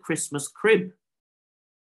invented the Christmas crib.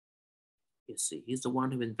 You see, he's the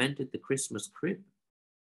one who invented the Christmas crib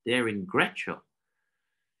there in Greccio,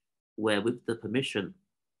 where, with the permission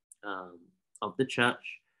of the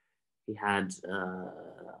church, he had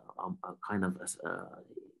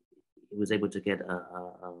he was able to get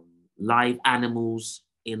live animals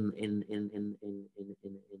in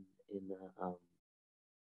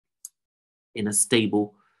a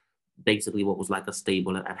stable, basically what was like a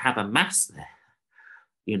stable, and have a mass there,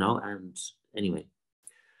 and anyway.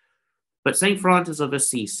 But St. Francis of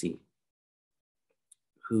Assisi,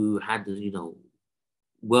 who had,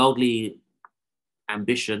 worldly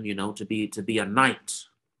ambition, to be a knight,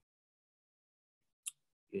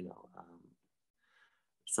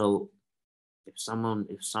 so if someone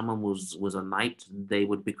was a knight, they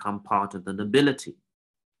would become part of the nobility.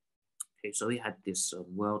 Okay, so he had this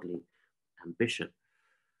worldly ambition.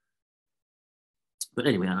 But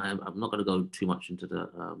anyway, I'm not going to go too much into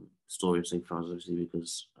the story of St. Francis of Assisi,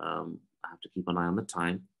 because I have to keep an eye on the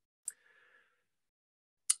time.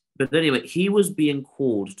 But anyway, he was being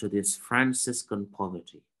called to this Franciscan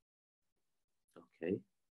poverty. Okay,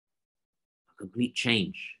 a complete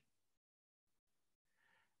change.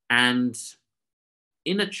 And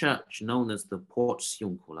in a church known as the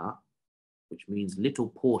Portiuncula, which means little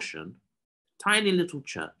portion, tiny little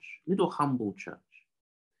church, little humble church,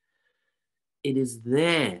 it is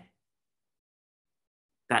there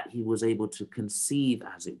that he was able to conceive,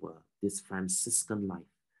 as it were, this Franciscan life.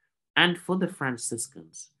 And for the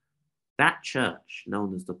Franciscans, That church,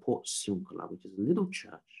 known as the Porciuncula, which is a little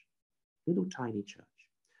church, little tiny church,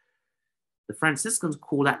 the Franciscans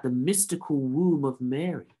call that the mystical womb of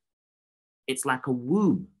Mary. It's like a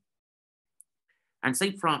womb. And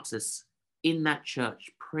St. Francis in that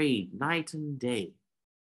church prayed night and day,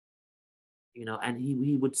 and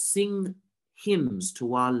he would sing hymns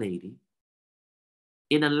to Our Lady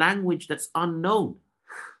in a language that's unknown,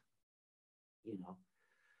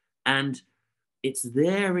 and it's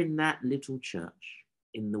there in that little church,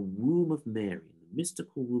 in the womb of Mary, the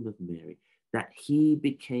mystical womb of Mary, that he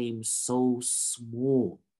became so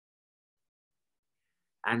small.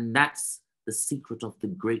 And that's the secret of the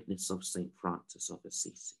greatness of St. Francis of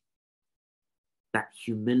Assisi. That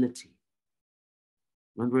humility.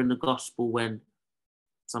 Remember in the gospel when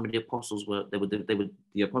some of the apostles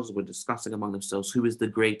the apostles were discussing among themselves who is the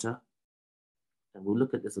greater? And we'll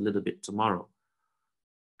look at this a little bit tomorrow.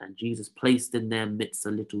 And Jesus placed in their midst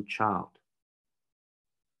a little child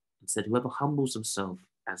and said, whoever humbles himself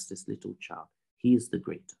as this little child, he is the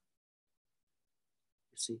greater.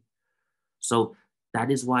 You see? So that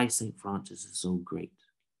is why St. Francis is so great,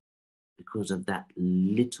 because of that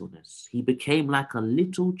littleness. He became like a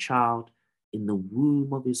little child in the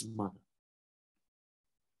womb of his mother.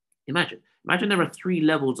 Imagine there are 3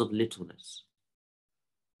 levels of littleness.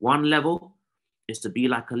 One level is to be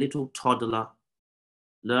like a little toddler,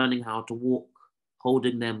 learning how to walk,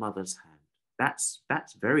 holding their mother's hand. That's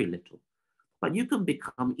very little. But you can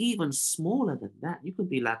become even smaller than that. You can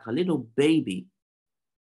be like a little baby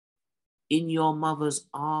in your mother's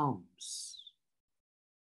arms,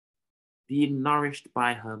 being nourished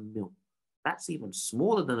by her milk. That's even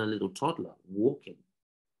smaller than a little toddler walking,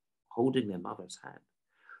 holding their mother's hand.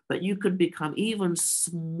 But you could become even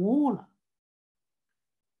smaller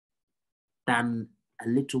than a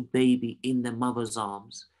little baby in their mother's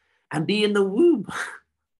arms and be in the womb,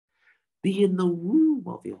 be in the womb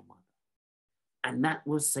of your mother. And that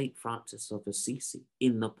was St. Francis of Assisi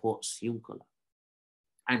in the Porciuncula.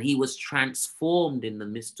 And he was transformed in the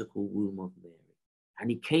mystical womb of Mary. And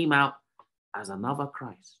he came out as another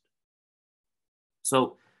Christ.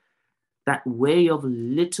 So that way of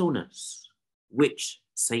littleness, which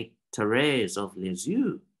St. Therese of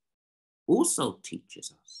Lisieux also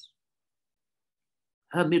teaches us.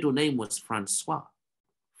 Her middle name was Francois.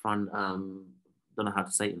 Don't know how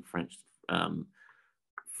to say it in French.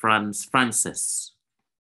 Frances.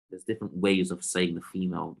 There's different ways of saying the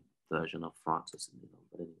female version of Francis.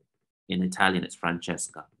 But anyway, in Italian, it's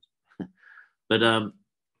Francesca. But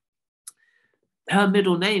her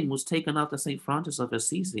middle name was taken after St. Francis of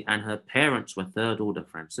Assisi, and her parents were Third Order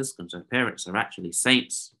Franciscans. Her parents are actually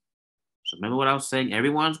saints. So remember what I was saying?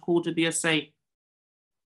 Everyone's called to be a saint.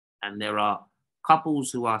 And there are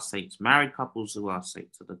couples who are saints, married couples who are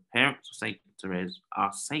saints. So the parents of St. Therese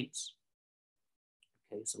are saints.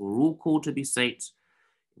 Okay, so we're all called to be saints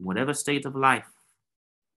in whatever state of life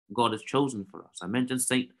God has chosen for us. I mentioned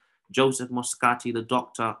St. Joseph Moscati, the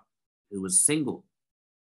doctor, who was single.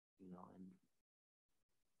 And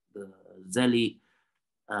the Zélie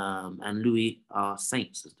and Louis are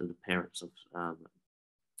saints, as the parents of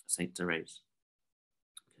St. Therese.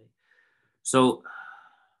 Okay. So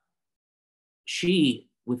she,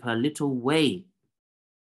 with her little way,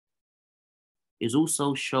 is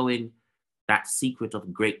also showing that secret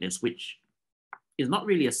of greatness, which is not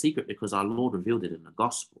really a secret because our Lord revealed it in the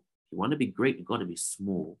gospel. If you want to be great, you've got to be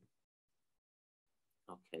small.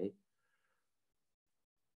 Okay.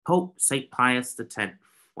 Pope St. Pius X,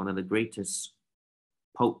 one of the greatest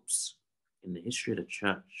popes in the history of the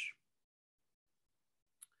church.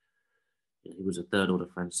 He was a Third Order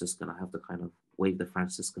Franciscan. I have to kind of wave the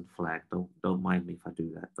Franciscan flag. Don't mind me if I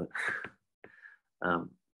do that. But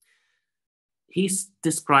he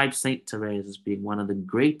describes St. Therese as being one of the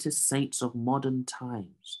greatest saints of modern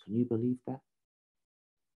times. Can you believe that?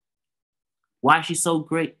 Why is she so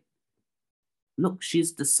great? Look,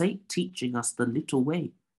 she's the saint teaching us the little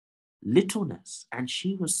way, littleness, and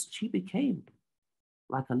she became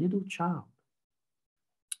like a little child.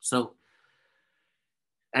 So,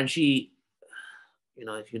 and she,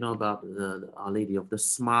 if you know about the Our Lady of the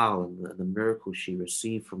Smile and the miracle she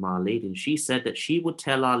received from Our Lady, and she said that she would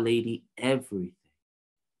tell Our Lady everything.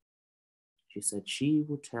 She said she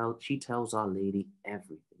tells Our Lady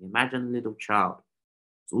everything. Imagine a little child.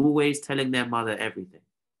 It's always telling their mother everything.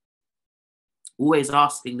 Always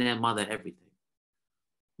asking their mother everything.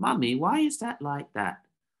 Mummy, why is that like that?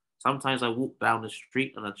 Sometimes I walk down the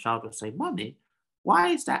street and a child will say, Mummy, why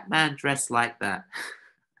is that man dressed like that?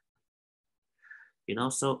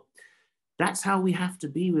 So that's how we have to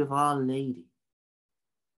be with Our Lady.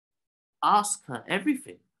 Ask her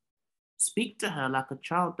everything. Speak to her like a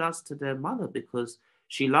child does to their mother, because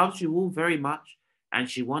she loves you all very much and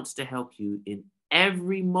she wants to help you in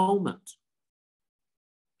every moment.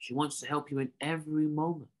 She wants to help you in every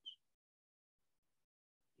moment.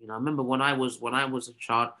 You know, I remember when I was a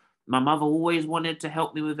child, my mother always wanted to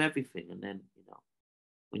help me with everything. And then, you know,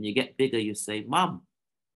 when you get bigger, you say, Mum,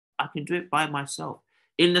 I can do it by myself.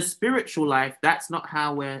 In the spiritual life, that's not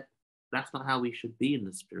how we should be in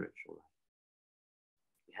the spiritual life.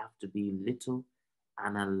 You have to be little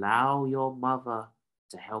and allow your mother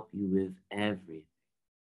to help you with everything.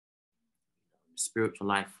 Spiritual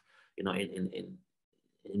life, you know,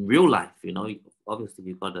 in real life, you know, obviously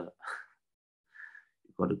you've got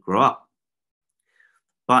to grow up.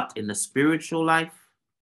 But in the spiritual life,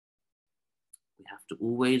 we have to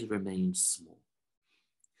always remain small.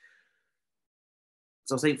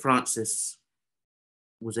 So St. Francis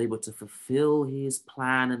was able to fulfill his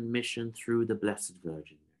plan and mission through the Blessed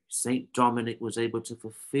Virgin Mary. St. Dominic was able to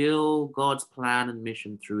fulfill God's plan and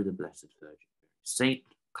mission through the Blessed Virgin Mary. St.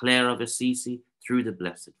 Clare of Assisi through the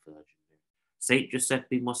Blessed Virgin Mary. St.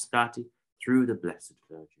 Giuseppe Moscati through the Blessed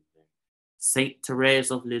Virgin Mary. St.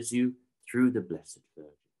 Therese of Lisieux through the Blessed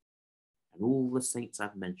Virgin. And all the saints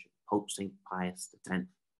I've mentioned, Pope St. Pius X,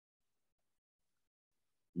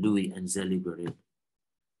 Louis and Zélie Guérin,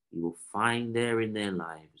 you will find there in their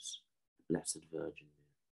lives the Blessed Virgin Mary.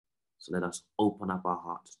 So let us open up our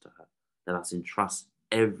hearts to her. Let us entrust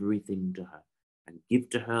everything to her and give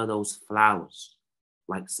to her those flowers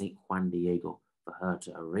like St. Juan Diego for her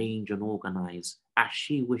to arrange and organize as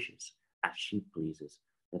she wishes, as she pleases.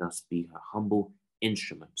 Let us be her humble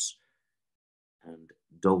instruments and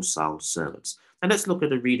docile servants. And let's look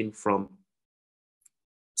at a reading from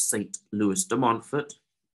St. Louis de Montfort.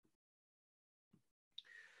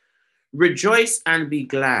 Rejoice and be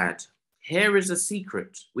glad. Here is a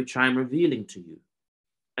secret which I am revealing to you,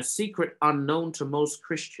 a secret unknown to most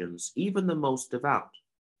Christians, even the most devout.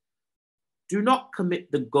 Do not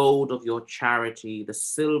commit the gold of your charity, the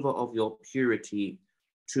silver of your purity,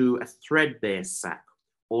 to a threadbare sack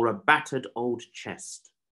or a battered old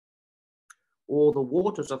chest, or the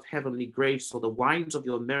waters of heavenly grace or the wines of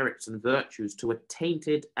your merits and virtues to a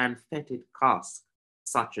tainted and fetid cask,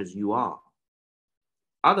 such as you are.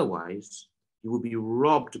 Otherwise, you will be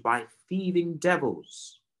robbed by thieving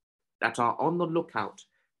devils that are on the lookout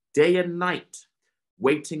day and night,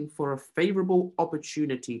 waiting for a favorable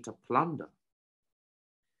opportunity to plunder.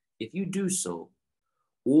 If you do so,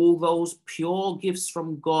 all those pure gifts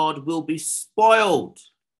from God will be spoiled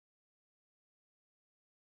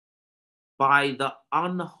by the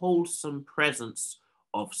unwholesome presence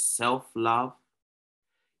of self-love,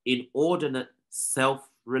 inordinate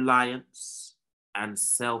self-reliance, and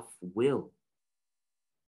self-will.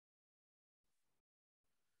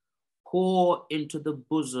 Pour into the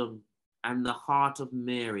bosom and the heart of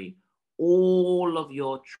Mary all of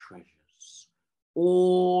your treasures,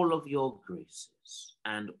 all of your graces,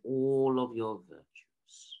 and all of your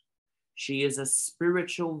virtues. She is a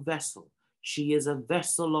spiritual vessel. She is a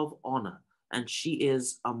vessel of honor, and she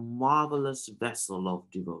is a marvelous vessel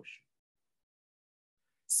of devotion.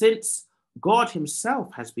 Since God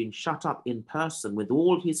himself has been shut up in person with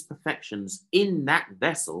all his perfections in that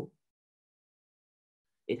vessel,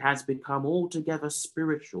 it has become altogether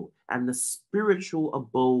spiritual and the spiritual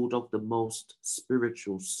abode of the most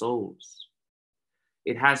spiritual souls.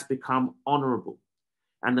 It has become honorable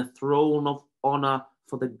and the throne of honor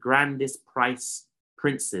for the grandest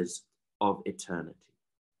princes of eternity.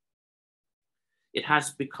 It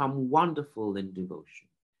has become wonderful in devotion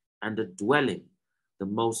and a dwelling the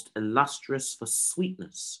most illustrious for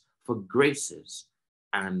sweetness, for graces,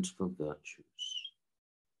 and for virtues.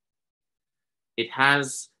 It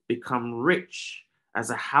has become rich as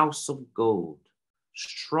a house of gold,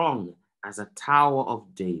 strong as a tower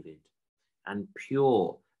of David, and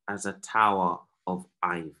pure as a tower of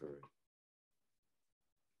ivory.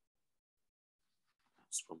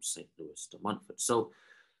 That's from St. Louis de Montfort. So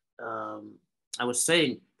I was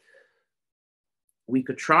saying, we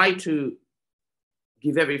could try to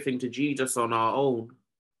give everything to Jesus on our own,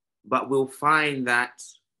 but we'll find that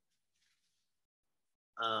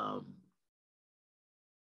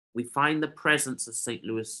we find the presence, as St.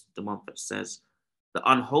 Louis de Montfort says,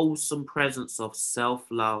 the unwholesome presence of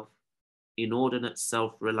self-love, inordinate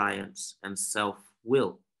self-reliance, and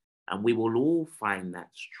self-will. And we will all find that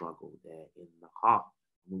struggle there in the heart.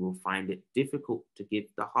 We will find it difficult to give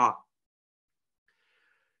the heart.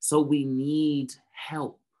 So we need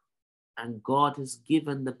help. And God has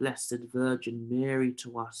given the Blessed Virgin Mary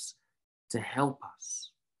to us to help us,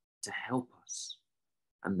 to help us.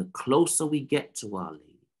 And the closer we get to Our Lady,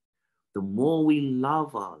 the more we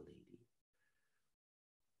love Our Lady,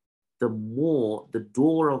 the more the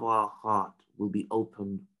door of our heart will be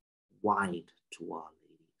opened wide to Our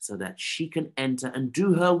Lady so that she can enter and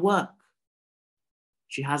do her work.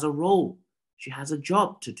 She has a role. She has a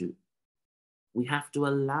job to do. We have to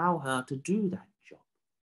allow her to do that job.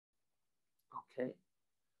 Okay?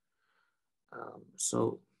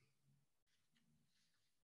 So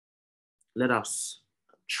let us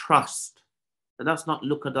trust. Let us not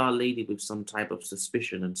look at Our Lady with some type of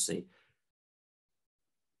suspicion and say,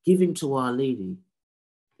 giving to Our Lady,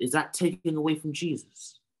 is that taking away from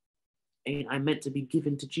Jesus? Ain't I meant to be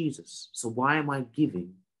given to Jesus? So why am I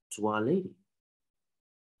giving to Our Lady?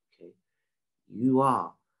 Okay, you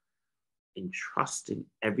are entrusting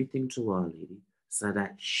everything to Our Lady so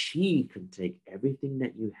that she can take everything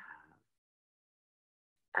that you have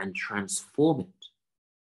and transform it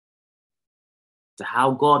to how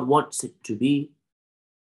God wants it to be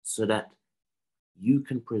so that you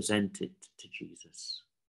can present it to Jesus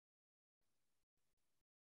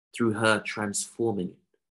through her transforming it,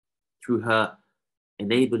 through her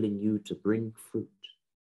enabling you to bring fruit.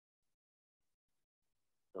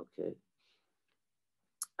 Okay.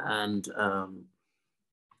 And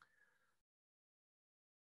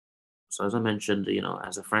so as I mentioned,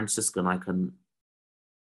 as a Franciscan, I can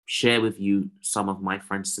share with you some of my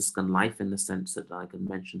Franciscan life in the sense that I can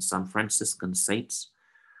mention some Franciscan saints.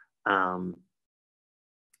 And,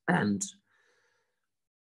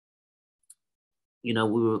 we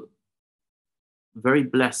were very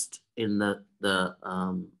blessed in the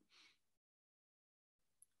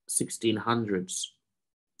 1600s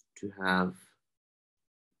to have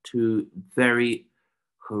two very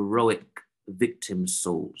heroic victim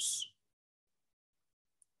souls.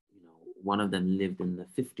 One of them lived in the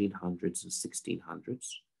 1500s and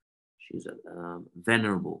 1600s. She's a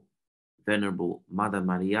venerable Mother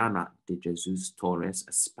Mariana de Jesus Torres,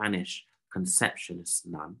 a Spanish Conceptionist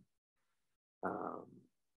nun.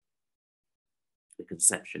 The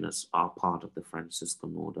Conceptionists are part of the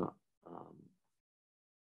Franciscan order.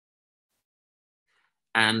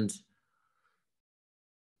 And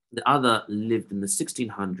the other lived in the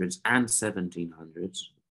 1600s and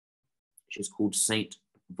 1700s. She's called Saint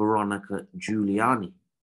Veronica Giuliani.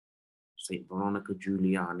 Saint Veronica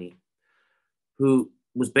Giuliani, who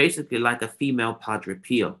was basically like a female Padre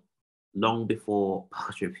Pio, long before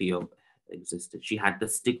Padre Pio existed. She had the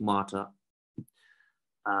stigmata.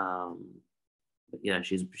 But yeah,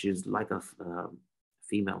 she's like a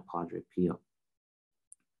female Padre Pio.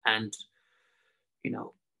 And,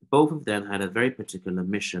 both of them had a very particular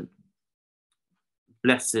mission.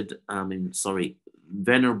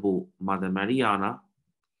 Venerable Mother Mariana,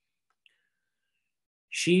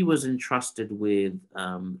 she was entrusted with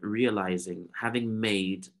having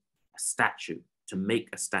made a statue, to make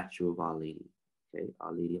a statue of Our Lady. Okay,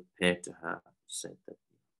 Our Lady appeared to her, said that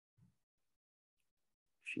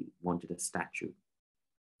she wanted a statue.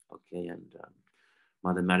 Okay, and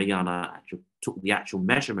Mother Mariana took the actual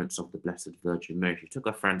measurements of the Blessed Virgin Mary. She took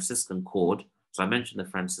a Franciscan cord. So I mentioned the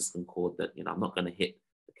Franciscan cord that, I'm not going to hit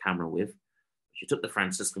the camera with. She took the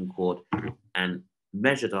Franciscan cord and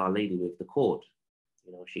measured Our Lady with the cord.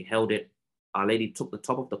 She held it. Our Lady took the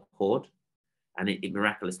top of the cord and it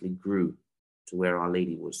miraculously grew to where Our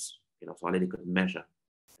Lady was, so Our Lady could measure.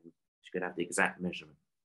 She could have the exact measurement.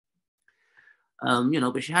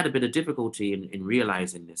 But she had a bit of difficulty in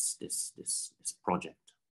realizing this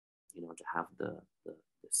project, to have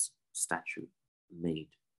this statue made.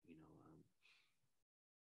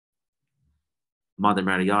 Mother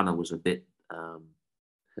Mariana was a bit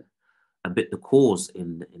the cause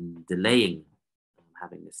in delaying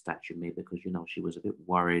having this statue made, because she was a bit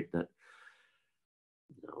worried that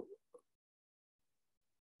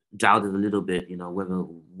doubted a little bit,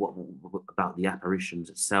 what about the apparitions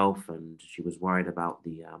itself, and she was worried about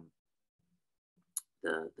the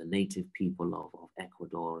native people of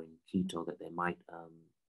Ecuador and Quito, that they might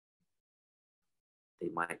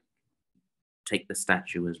take the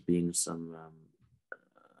statue as being some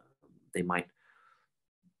they might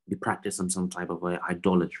be practicing some type of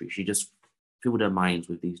idolatry. She just filled her minds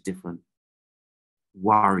with these different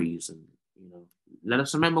worries, and let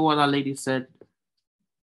us remember what Our Lady said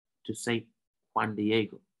to Saint Juan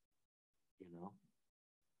Diego,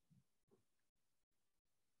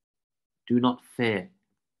 do not fear,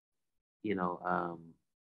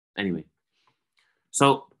 anyway.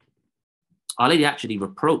 So Our Lady actually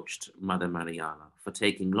reproached Mother Mariana for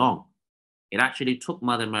taking long. It actually took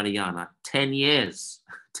Mother Mariana 10 years,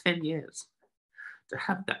 10 years to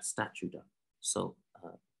have that statue done. So,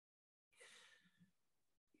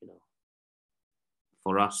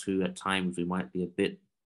 for us who at times we might be a bit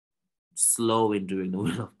slow in doing the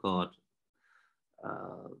will of God,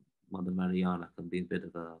 Mother Mariana can be a bit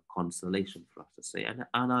of a consolation for us to say. And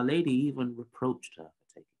Our Lady even reproached her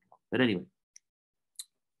for taking long. But anyway,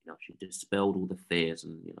 she dispelled all the fears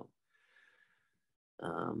and,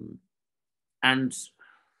 and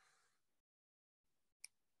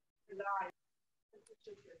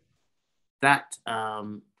that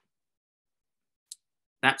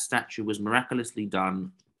that statue was miraculously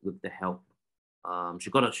done with the help. She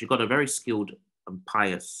got a very skilled and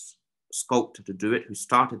pious sculptor to do it, who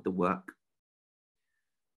started the work.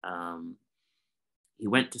 He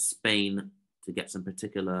went to Spain to get some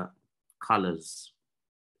particular colors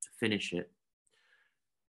to finish it.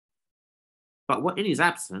 But in his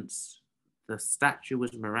absence, the statue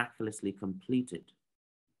was miraculously completed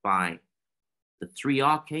by the three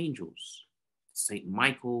archangels, Saint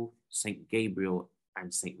Michael, Saint Gabriel,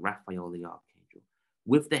 and Saint Raphael the Archangel,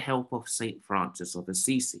 with the help of Saint Francis of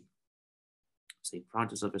Assisi. Saint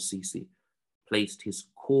Francis of Assisi placed his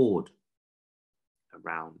cord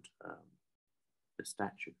around the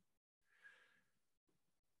statue.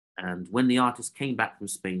 And when the artist came back from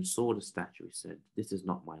Spain, saw the statue, he said, "This is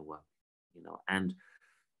not my work," And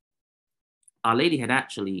Our Lady had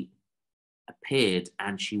actually appeared,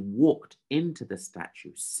 and she walked into the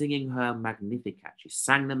statue singing her Magnificat. She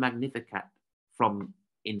sang the Magnificat from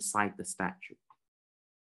inside the statue.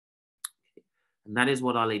 And that is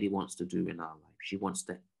what Our Lady wants to do in our life. She wants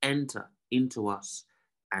to enter into us,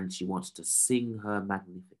 and she wants to sing her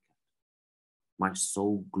Magnificat. My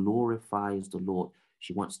soul glorifies the Lord.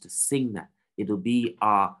 She wants to sing that. It'll be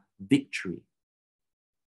our victory.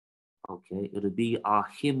 Okay, it'll be our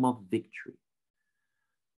hymn of victory.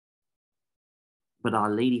 But Our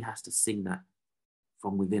Lady has to sing that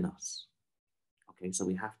from within us. Okay, so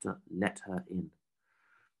we have to let her in.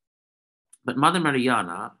 But Mother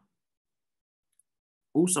Mariana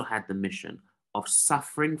also had the mission of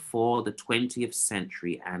suffering for the 20th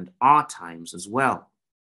century and our times as well.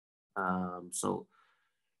 So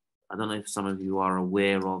I don't know if some of you are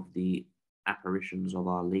aware of the apparitions of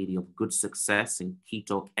Our Lady of Good Success in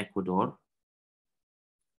Quito, Ecuador,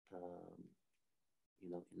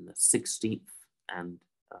 in the 16th and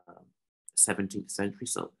 17th century.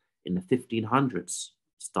 So in the 1500s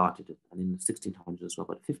started it, and in the 1600s as well.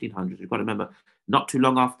 But 1500s, you've got to remember, not too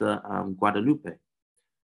long after Guadalupe.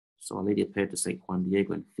 So Our Lady appeared to St. Juan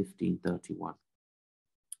Diego in 1531.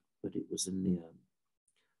 But it was in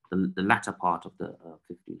the latter part of the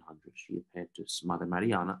 1500s. She appeared to Mother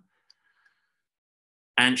Mariana.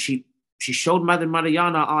 And she showed Mother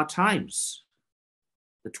Mariana our times,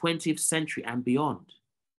 the 20th century and beyond.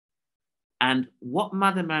 And what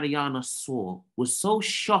Mother Mariana saw was so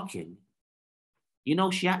shocking.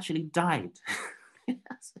 She actually died. It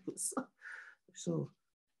was so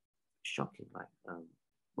shocking.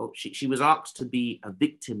 She was asked to be a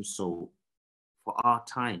victim soul for our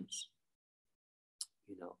times.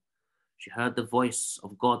 She heard the voice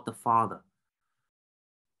of God the Father.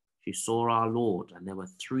 She saw our Lord, and there were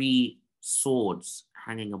 3 swords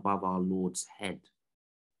hanging above our Lord's head.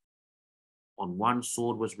 On one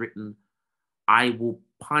sword was written, "I will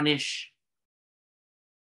punish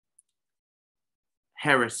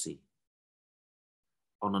heresy."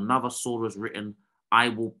 On another sword was written, "I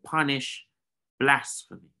will punish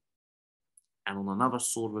blasphemy." And on another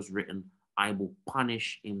sword was written, "I will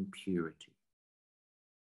punish impurity."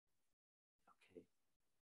 Okay.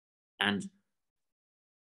 And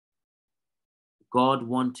God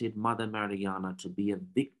wanted Mother Mariana to be a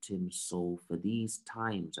victim soul for these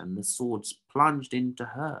times, and the swords plunged into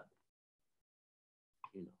her.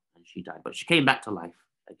 And she died, but she came back to life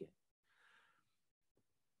again.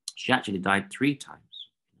 She actually died 3 times.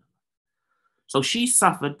 So she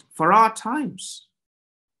suffered for our times.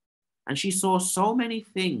 And she saw so many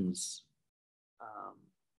things.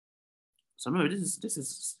 So remember, this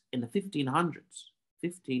is in the 1500s,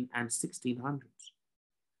 15 and 1600s.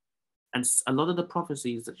 And a lot of the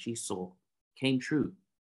prophecies that she saw came true.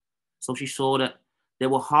 So she saw that there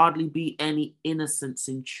will hardly be any innocence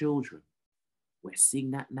in children. We're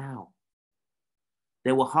seeing that now.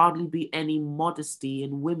 There will hardly be any modesty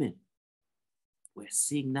in women. We're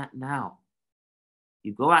seeing that now.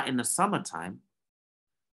 You go out in the summertime,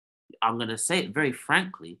 I'm going to say it very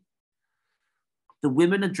frankly, the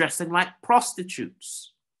women are dressing like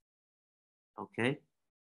prostitutes. Okay?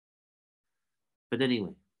 But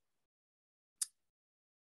anyway.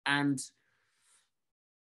 And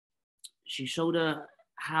she showed her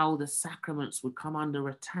how the sacraments would come under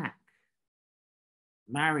attack.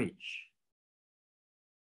 Marriage,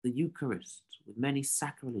 the Eucharist, with many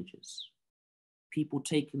sacrileges, people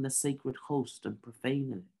taking the sacred host and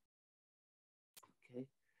profaning it. Okay?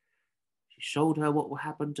 She showed her what will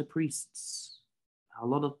happen to priests, A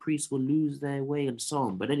lot of priests will lose their way and so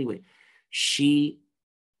on. But anyway, she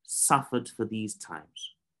suffered for these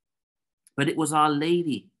times. But it was Our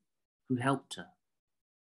Lady who helped her.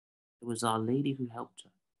 It was Our Lady who helped her.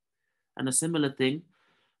 And a similar thing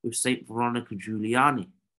with Saint Veronica Giuliani.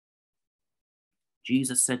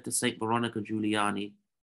 Jesus said to Saint Veronica Giuliani,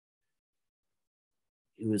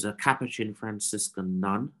 who was a Capuchin Franciscan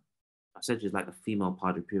nun. I said she's like a female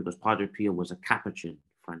Padre Pio because Padre Pio was a Capuchin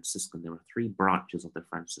Franciscan. There are 3 branches of the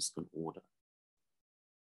Franciscan order,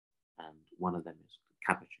 and one of them is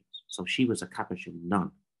Capuchins. So she was a Capuchin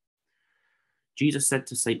nun. Jesus said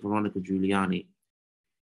to Saint Veronica Giuliani,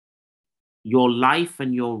 your life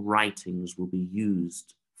and your writings will be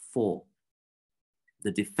used for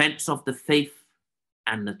the defense of the faith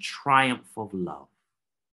and the triumph of love.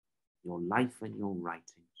 Your life and your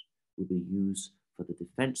writings will be used for the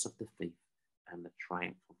defense of the faith and the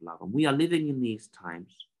triumph of love. And we are living in these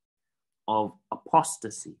times of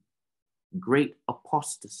apostasy, great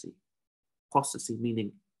apostasy. Apostasy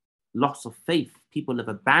meaning loss of faith. People have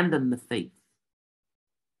abandoned the faith.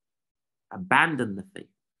 Abandoned the faith.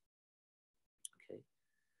 Okay.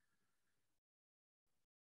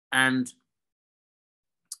 And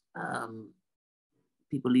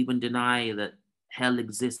people even deny that hell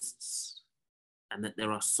exists and that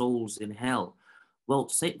there are souls in hell. Well,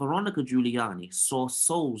 St. Veronica Giuliani saw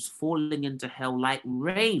souls falling into hell like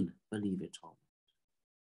rain, believe it or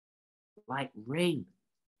not. Like rain.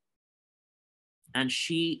 And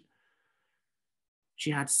she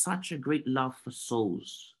had such a great love for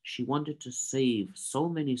souls. She wanted to save so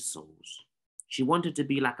many souls. She wanted to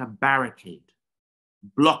be like a barricade,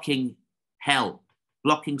 blocking hell,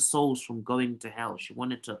 blocking souls from going to hell. She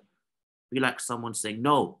wanted to be like someone saying,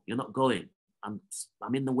 no, you're not going. I'm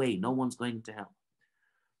in the way. No one's going to hell.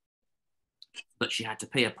 But she had to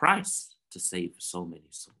pay a price to save so many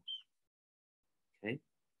souls. Okay?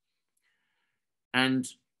 And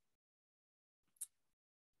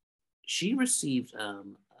she received a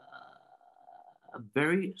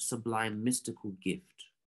very sublime mystical gift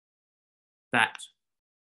that,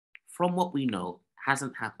 from what we know,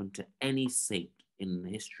 hasn't happened to any saint in the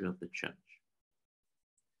history of the church.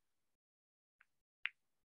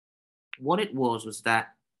 What it was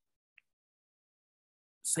that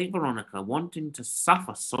Saint Veronica, wanting to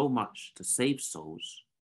suffer so much to save souls,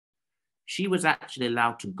 she was actually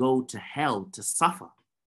allowed to go to hell to suffer.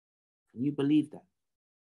 Can you believe that?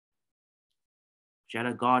 She had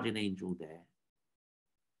a guardian angel there.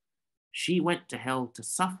 She went to hell to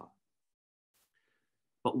suffer.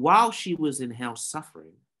 But while she was in hell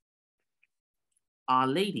suffering, Our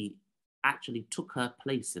Lady actually took her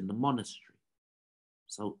place in the monastery.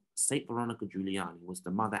 So Saint Veronica Giuliani was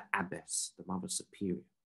the mother abbess, the mother superior.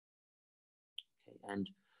 Okay, and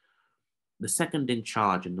the second in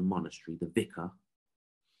charge in the monastery, the vicar,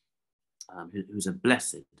 who's a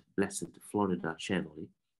blessed Florida Chevoli,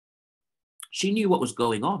 she knew what was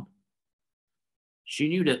going on. She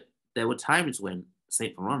knew that there were times when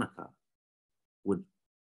Saint Veronica would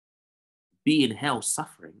be in hell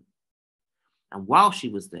suffering. And while she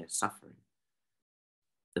was there suffering,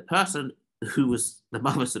 the person who was the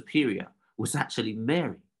Mother Superior was actually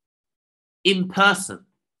Mary, in person.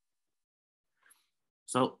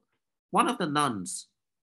 So one of the nuns,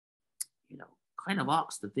 kind of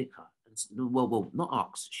asked the vicar, well, not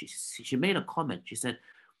asked, she made a comment. She said,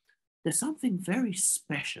 there's something very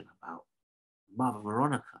special about Mother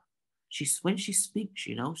Veronica. When she speaks,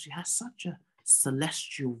 she has such a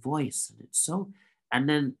celestial voice, and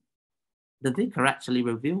then the vicar actually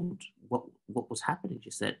revealed what was happening. She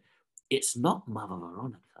said, it's not Mother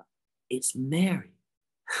Veronica, it's Mary.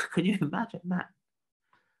 Can you imagine that?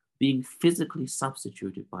 Being physically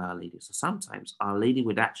substituted by Our Lady. So sometimes Our Lady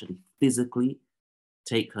would actually physically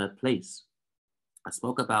take her place. I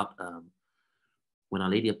spoke about when Our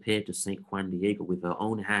Lady appeared to St. Juan Diego with her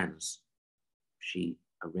own hands, she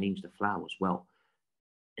arranged the flowers. Well,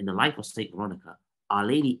 in the life of St. Veronica, Our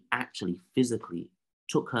Lady actually physically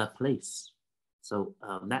took her place. So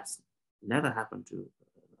that's never happened to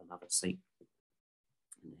another saint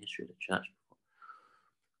in the history of the church before.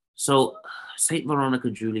 So St. Veronica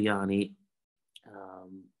Giuliani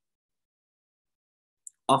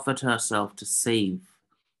offered herself to save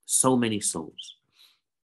so many souls,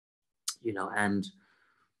 and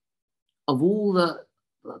of all the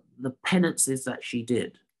penances that she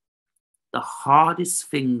did, the hardest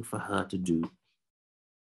thing for her to do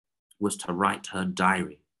was to write her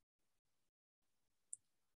diary.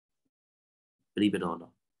 Believe it or not.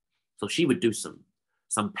 So she would do some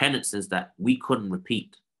penances that we couldn't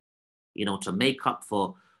repeat, to make up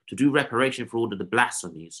to do reparation for all of the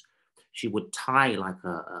blasphemies. she would tie like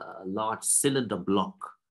a large cylinder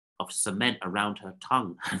block of cement around her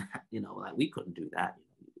tongue. Like we couldn't do that.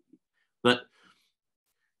 But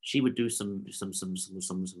she would do some some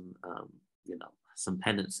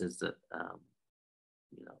penances that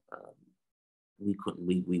we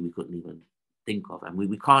couldn't even think of, and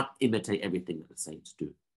we can't imitate everything that the saints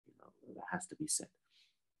do. That has to be said.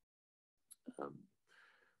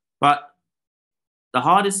 But the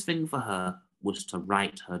hardest thing for her was to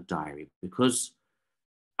write her diary, because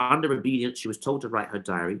under obedience she was told to write her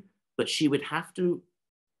diary, but she would have to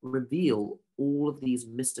reveal all of these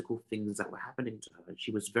mystical things that were happening to her.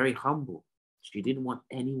 She was very humble. She didn't want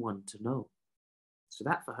anyone to know. So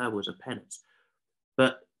that for her was a penance.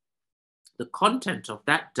 But the content of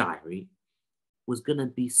that diary was going to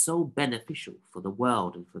be so beneficial for the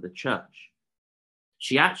world and for the church.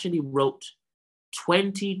 She actually wrote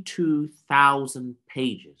 22,000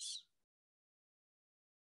 pages.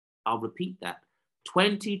 I'll repeat that.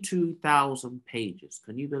 22,000 pages.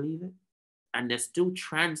 Can you believe it? And they're still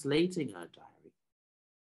translating her diary.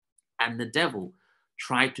 And the devil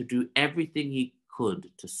tried to do everything he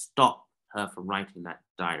could to stop her from writing that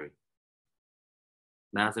diary.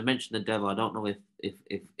 Now, as I mentioned, the devil, I don't know if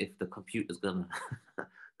the computer's gonna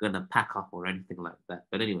pack up or anything like that.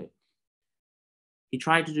 But anyway, he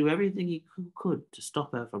tried to do everything he could to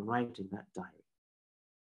stop her from writing that diary.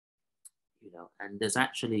 And there's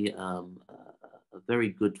actually a very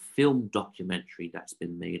good film documentary that's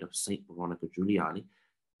been made of Saint Veronica Giuliani.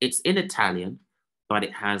 It's in Italian, but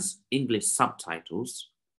it has English subtitles.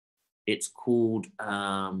 It's called, it's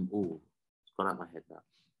gone out of my head now.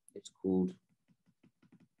 It's called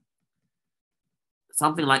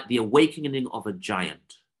something like The Awakening of a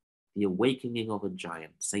Giant. The Awakening of a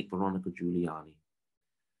Giant, Saint Veronica Giuliani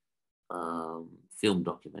film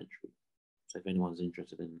documentary. So if anyone's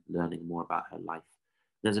interested in learning more about her life,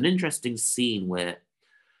 there's an interesting scene where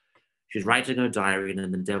she's writing her diary and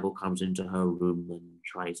then the devil comes into her room and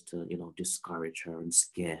tries to, discourage her and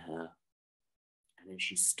scare her. And then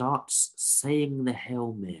she starts saying the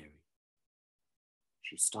Hail Mary.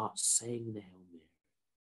 She starts saying the Hail Mary.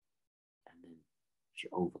 And then she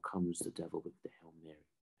overcomes the devil with the Hail Mary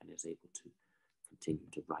and is able to continue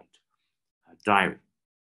to write her diary.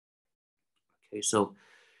 Okay, so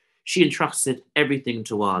she entrusted everything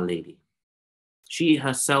to Our Lady. She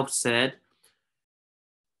herself said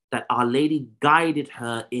that Our Lady guided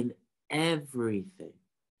her in everything.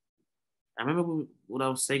 I remember what I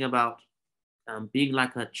was saying about being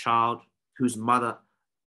like a child whose mother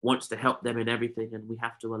wants to help them in everything, and we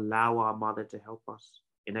have to allow our mother to help us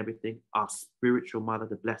in everything. Our spiritual mother,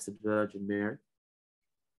 the Blessed Virgin Mary.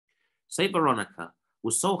 Saint Veronica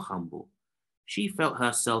was so humble. She felt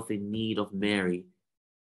herself in need of Mary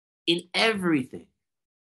in everything.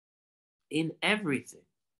 In everything.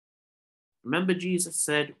 Remember, Jesus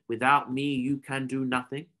said, without me, you can do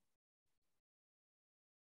nothing.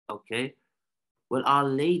 Okay. Well, Our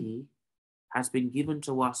Lady has been given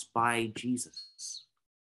to us by Jesus.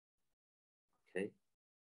 Okay.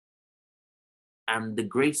 And the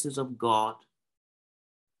graces of God,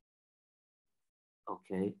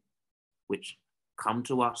 okay, which come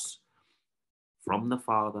to us from the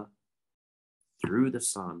Father, through the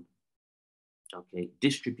Son, okay,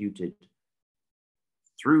 distributed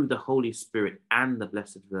through the Holy Spirit and the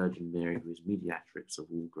Blessed Virgin Mary, who is mediatrix of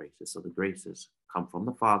all graces. So the graces come from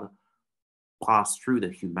the Father, pass through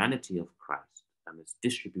the humanity of Christ, and is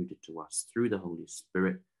distributed to us through the Holy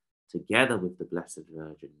Spirit, together with the Blessed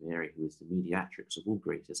Virgin Mary, who is the mediatrix of all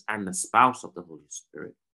graces and the spouse of the Holy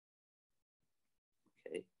Spirit.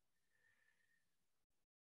 Okay.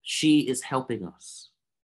 She is helping us.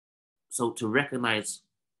 So to recognize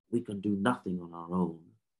we can do nothing on our own,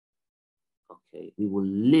 okay, we will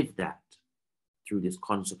live that through this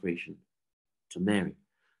consecration to Mary.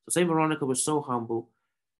 So Saint Veronica was so humble.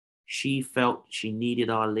 She felt she needed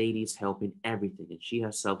Our Lady's help in everything. And she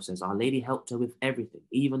herself says, Our Lady helped her with everything,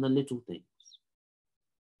 even the little things.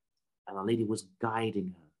 And Our Lady was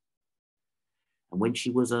guiding her. And when she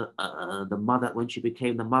was the mother, when she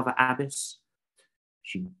became the Mother Abbess,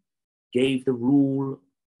 she gave the rule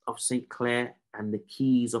of St. Clare and the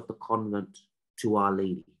keys of the convent to Our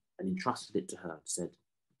Lady and entrusted it to her and said,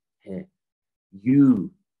 here,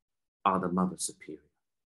 you are the Mother Superior.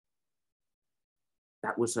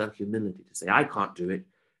 That was her humility, to say, I can't do it.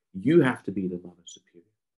 You have to be the Mother Superior.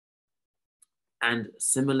 And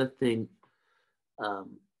similar thing,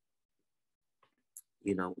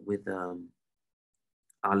 with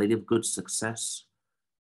Our Lady of Good Success,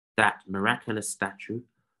 that miraculous statue,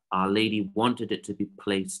 Our Lady wanted it to be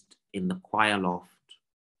placed in the choir loft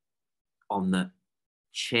on the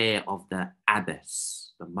chair of the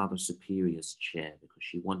abbess, the Mother Superior's chair, because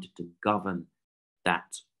she wanted to govern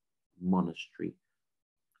that monastery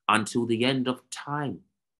until the end of time.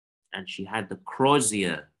 And she had the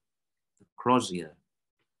crozier,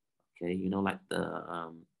 okay, you know, like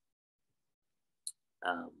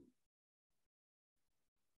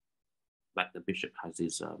the bishop has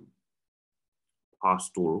his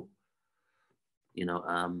pastoral, you know,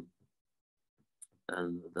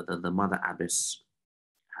 and the Mother Abbess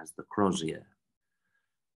has the crozier,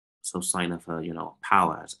 so sign of her, you know,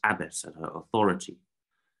 power as abbess and her authority.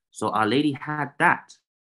 So Our Lady had that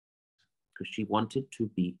because she wanted to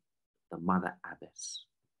be the Mother Abbess.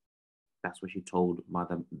 That's what she told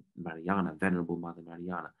Mother Mariana, Venerable Mother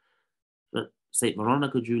Mariana. But St.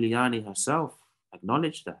 Veronica Giuliani herself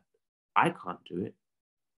acknowledged that. I can't do it.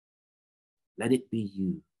 Let it be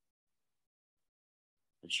you.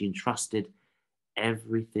 And she entrusted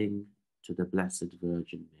everything to the Blessed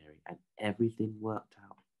Virgin Mary, and everything worked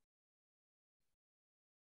out.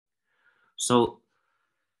 So,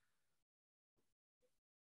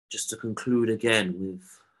 just to conclude again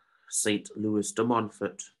with St. Louis de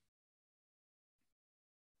Montfort,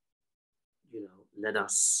 you know, let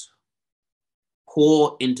us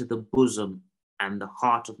pour into the bosom and the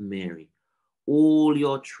heart of Mary all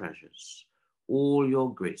your treasures, all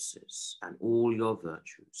your graces, and all your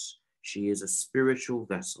virtues. She is a spiritual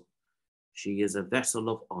vessel. She is a vessel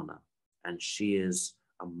of honor, and she is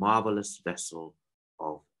a marvelous vessel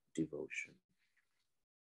of devotion.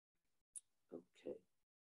 Okay.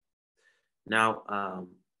 Now,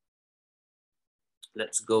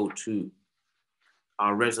 let's go to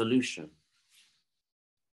our resolution.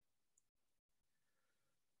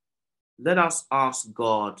 Let us ask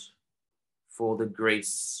God for the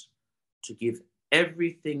grace to give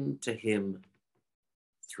everything to him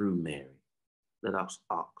through Mary. Let us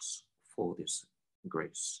ask for this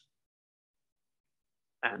grace.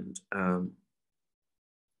 And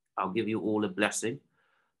I'll give you all a blessing.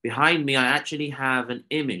 Behind me, I actually have an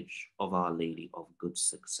image of Our Lady of Good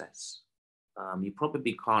Success. You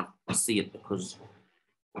probably can't see it because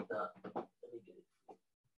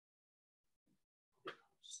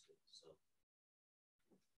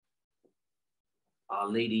Our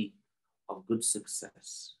Lady of Good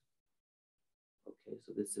Success. Okay,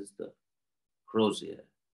 so this is the crozier.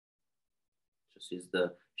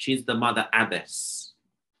 She's the Mother Abbess.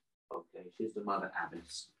 Okay, she's the Mother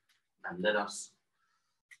Abbess. And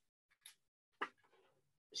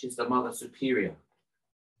she's the Mother Superior.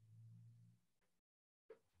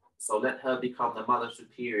 So let her become the Mother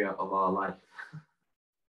Superior of our life.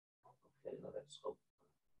 Okay, now let's hope.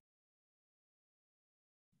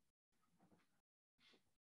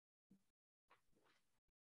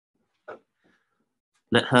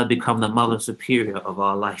 Let her become the Mother Superior of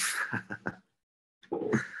our life.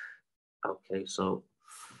 Okay, so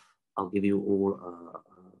I'll give you all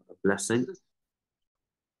a blessing.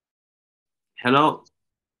 Hello?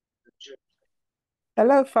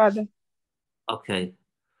 Hello, Father. Okay,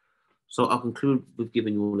 so I'll conclude with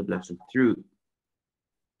giving you all a blessing through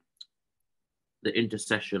the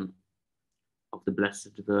intercession of the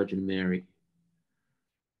Blessed Virgin Mary,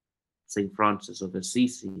 St. Francis of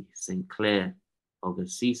Assisi, St. Clare of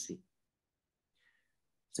Assisi,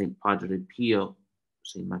 St. Padre Pio,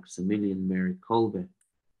 St. Maximilian Mary Colbe,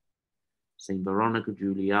 St. Veronica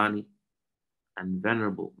Giuliani, and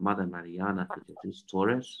Venerable Mother Mariana Jesus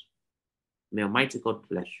Torres. May Almighty God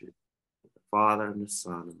bless you, the Father and the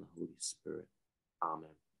Son and the Holy Spirit.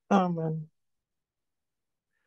 Amen. Amen.